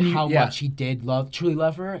see And how yeah. much he did truly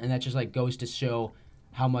love her, and that just like goes to show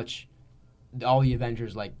how much all the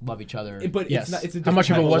Avengers like love each other. But Yes. it's not. It's a How different much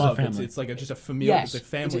of type it was a love. family? It's like just a familial. Yes, It's a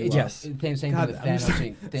family it's, love. Yes. Same God, thing with I'm just-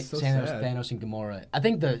 Thanos, it's so Thanos, sad. Thanos and Gamora. I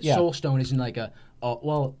think the Yeah. Soul Stone isn't like a. Oh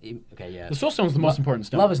well, okay, yeah. The Soul Stone is the most important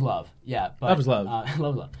stone. Love is love. Yeah, but, Love is love. love is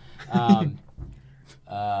love.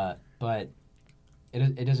 But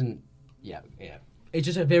it doesn't. Yeah. It's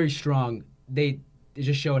just a very strong. They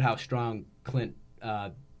just showed how strong Clint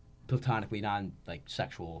platonically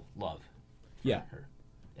sexual love. Yeah. Her.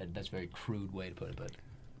 And that's a very crude way to put it, but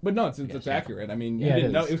But no, it's Yes. accurate. I mean, you Yeah, it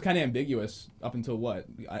didn't know is. it was kind of ambiguous up until what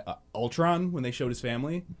Ultron when they showed his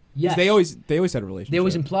family. 'Cause yes, they always had a relationship. They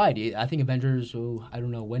always implied. I think Avengers. Oh, I don't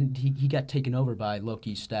know when he got taken over by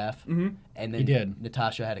Loki's staff, Mhm. and then He did.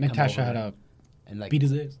 Natasha had to Natasha come had over a and like beat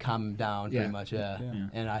his ass. calm him down Yeah. pretty much. Yeah. Yeah.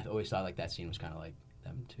 And I always thought like that scene was kind of like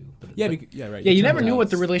them too. But, Yeah, but- right. Yeah, you turns never knew out what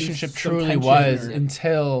the it's- relationship there's some truly tension was or-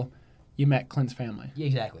 until you met Clint's family. yeah,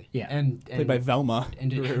 exactly. Yeah. And Played by Velma.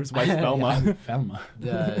 and- his wife Velma. Velma.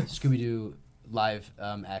 the Scooby Doo live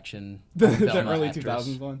action. the Velma early actress.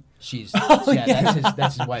 2000s one. She's Oh, yeah,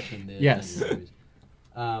 that's his wife in the Yes. in the movies.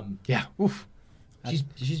 Yeah. Oof.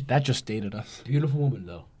 She's That just dated us. a beautiful woman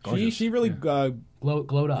though. Gorgeous. She really Glowed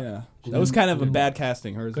up. yeah. That was kind of a Glowed bad up.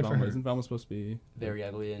 casting. Her as Good for Velma. her. Isn't Velma supposed to be? Very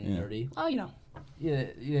ugly and Yeah. nerdy. Oh, you know. Yeah,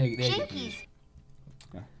 they get these.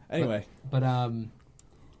 Anyway, But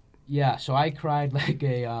yeah. So I cried like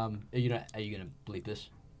a Are you gonna bleep this?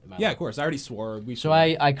 Am I yeah, allowed? of course. I already swore. So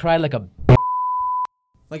I cried like a.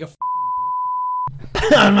 like a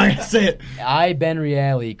I'm not gonna say it. I Ben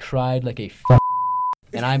Reilly cried like a.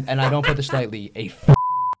 And I don't put this lightly.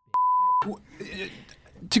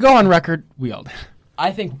 To go on record, we all did.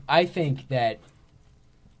 I think that.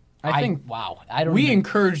 I think wow. I don't. we even-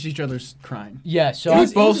 encoured each other's crying. Yeah. So It I-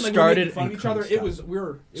 was both wasn't like we started made fun of and each other. Clint It was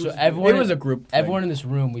So was, everyone, It was a group thing. Everyone in this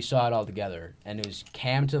room, we saw it all together, and it was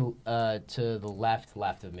Cam to the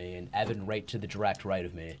left of me, and Evan right to the direct right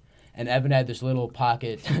of me. And Evan had this little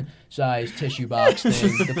pocket-sized tissue box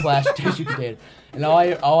thing, the plastic tissue container, and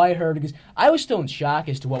all I heard because I was still in shock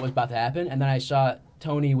as to what was about to happen, and then I saw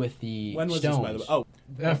Tony with the when was stones. this, by the way? Oh,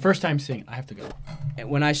 First time seeing it. I have to go. And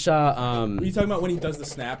when I saw were you talking about when he does the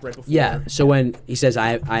snap right before? yeah, so when he says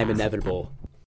I am inevitable,